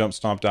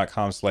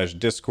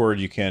runjumpstomp.com/Discord.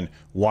 You can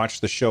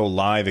watch the show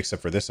live,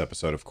 except for this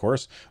episode, of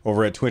course,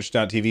 over at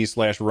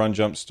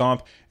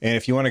twitch.tv/runjumpstomp. And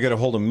if you want to get a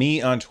hold of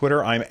me on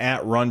Twitter, I'm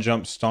at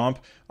runjumpstomp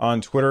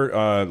on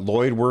Twitter.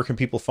 Lloyd, where can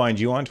people find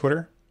you on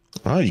Twitter?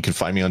 You can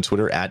find me on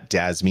Twitter at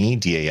Dasme,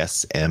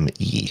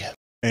 DASME.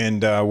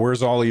 And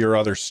where's all your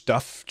other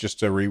stuff? Just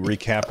to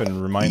recap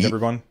and remind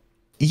everyone.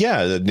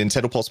 Yeah, the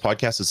Nintendo Pulse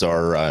podcast is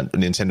our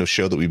Nintendo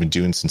show that we've been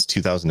doing since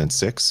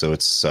 2006. So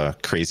it's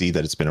crazy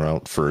that it's been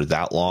around for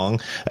that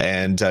long.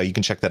 And you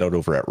can check that out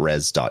over at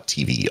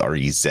rez.tv,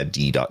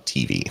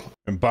 REZD.tv.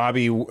 And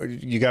Bobby,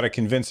 you got to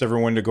convince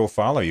everyone to go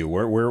follow you.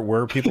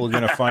 Where are people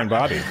going to find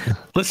Bobby?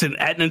 Listen,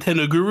 at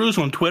Nintendo Gurus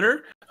on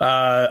Twitter.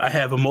 I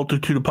have a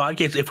multitude of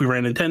podcasts. If We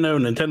Ran Nintendo,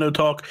 Nintendo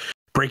Talk,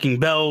 Breaking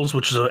Bells,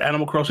 which is an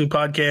Animal Crossing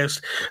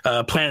podcast,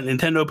 Planet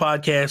Nintendo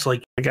podcast.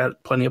 Like, I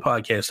got plenty of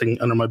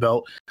podcasting under my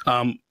belt.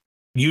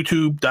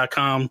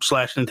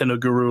 YouTube.com/Nintendo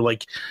Guru.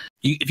 Like,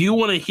 if you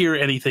want to hear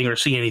anything or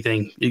see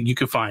anything, you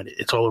can find it.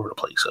 It's all over the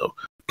place. So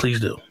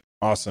please do.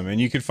 Awesome. And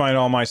you can find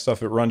all my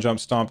stuff at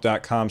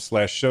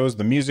runjumpstomp.com/shows.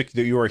 The music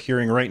that you are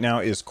hearing right now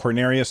is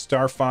Corneria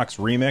Star Fox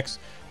Remix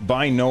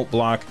by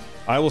Noteblock.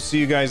 I will see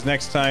you guys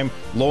next time.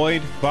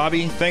 Lloyd,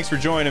 Bobby, thanks for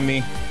joining me.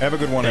 Have a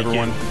good one,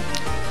 everyone.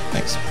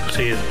 Thanks.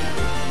 See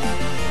you.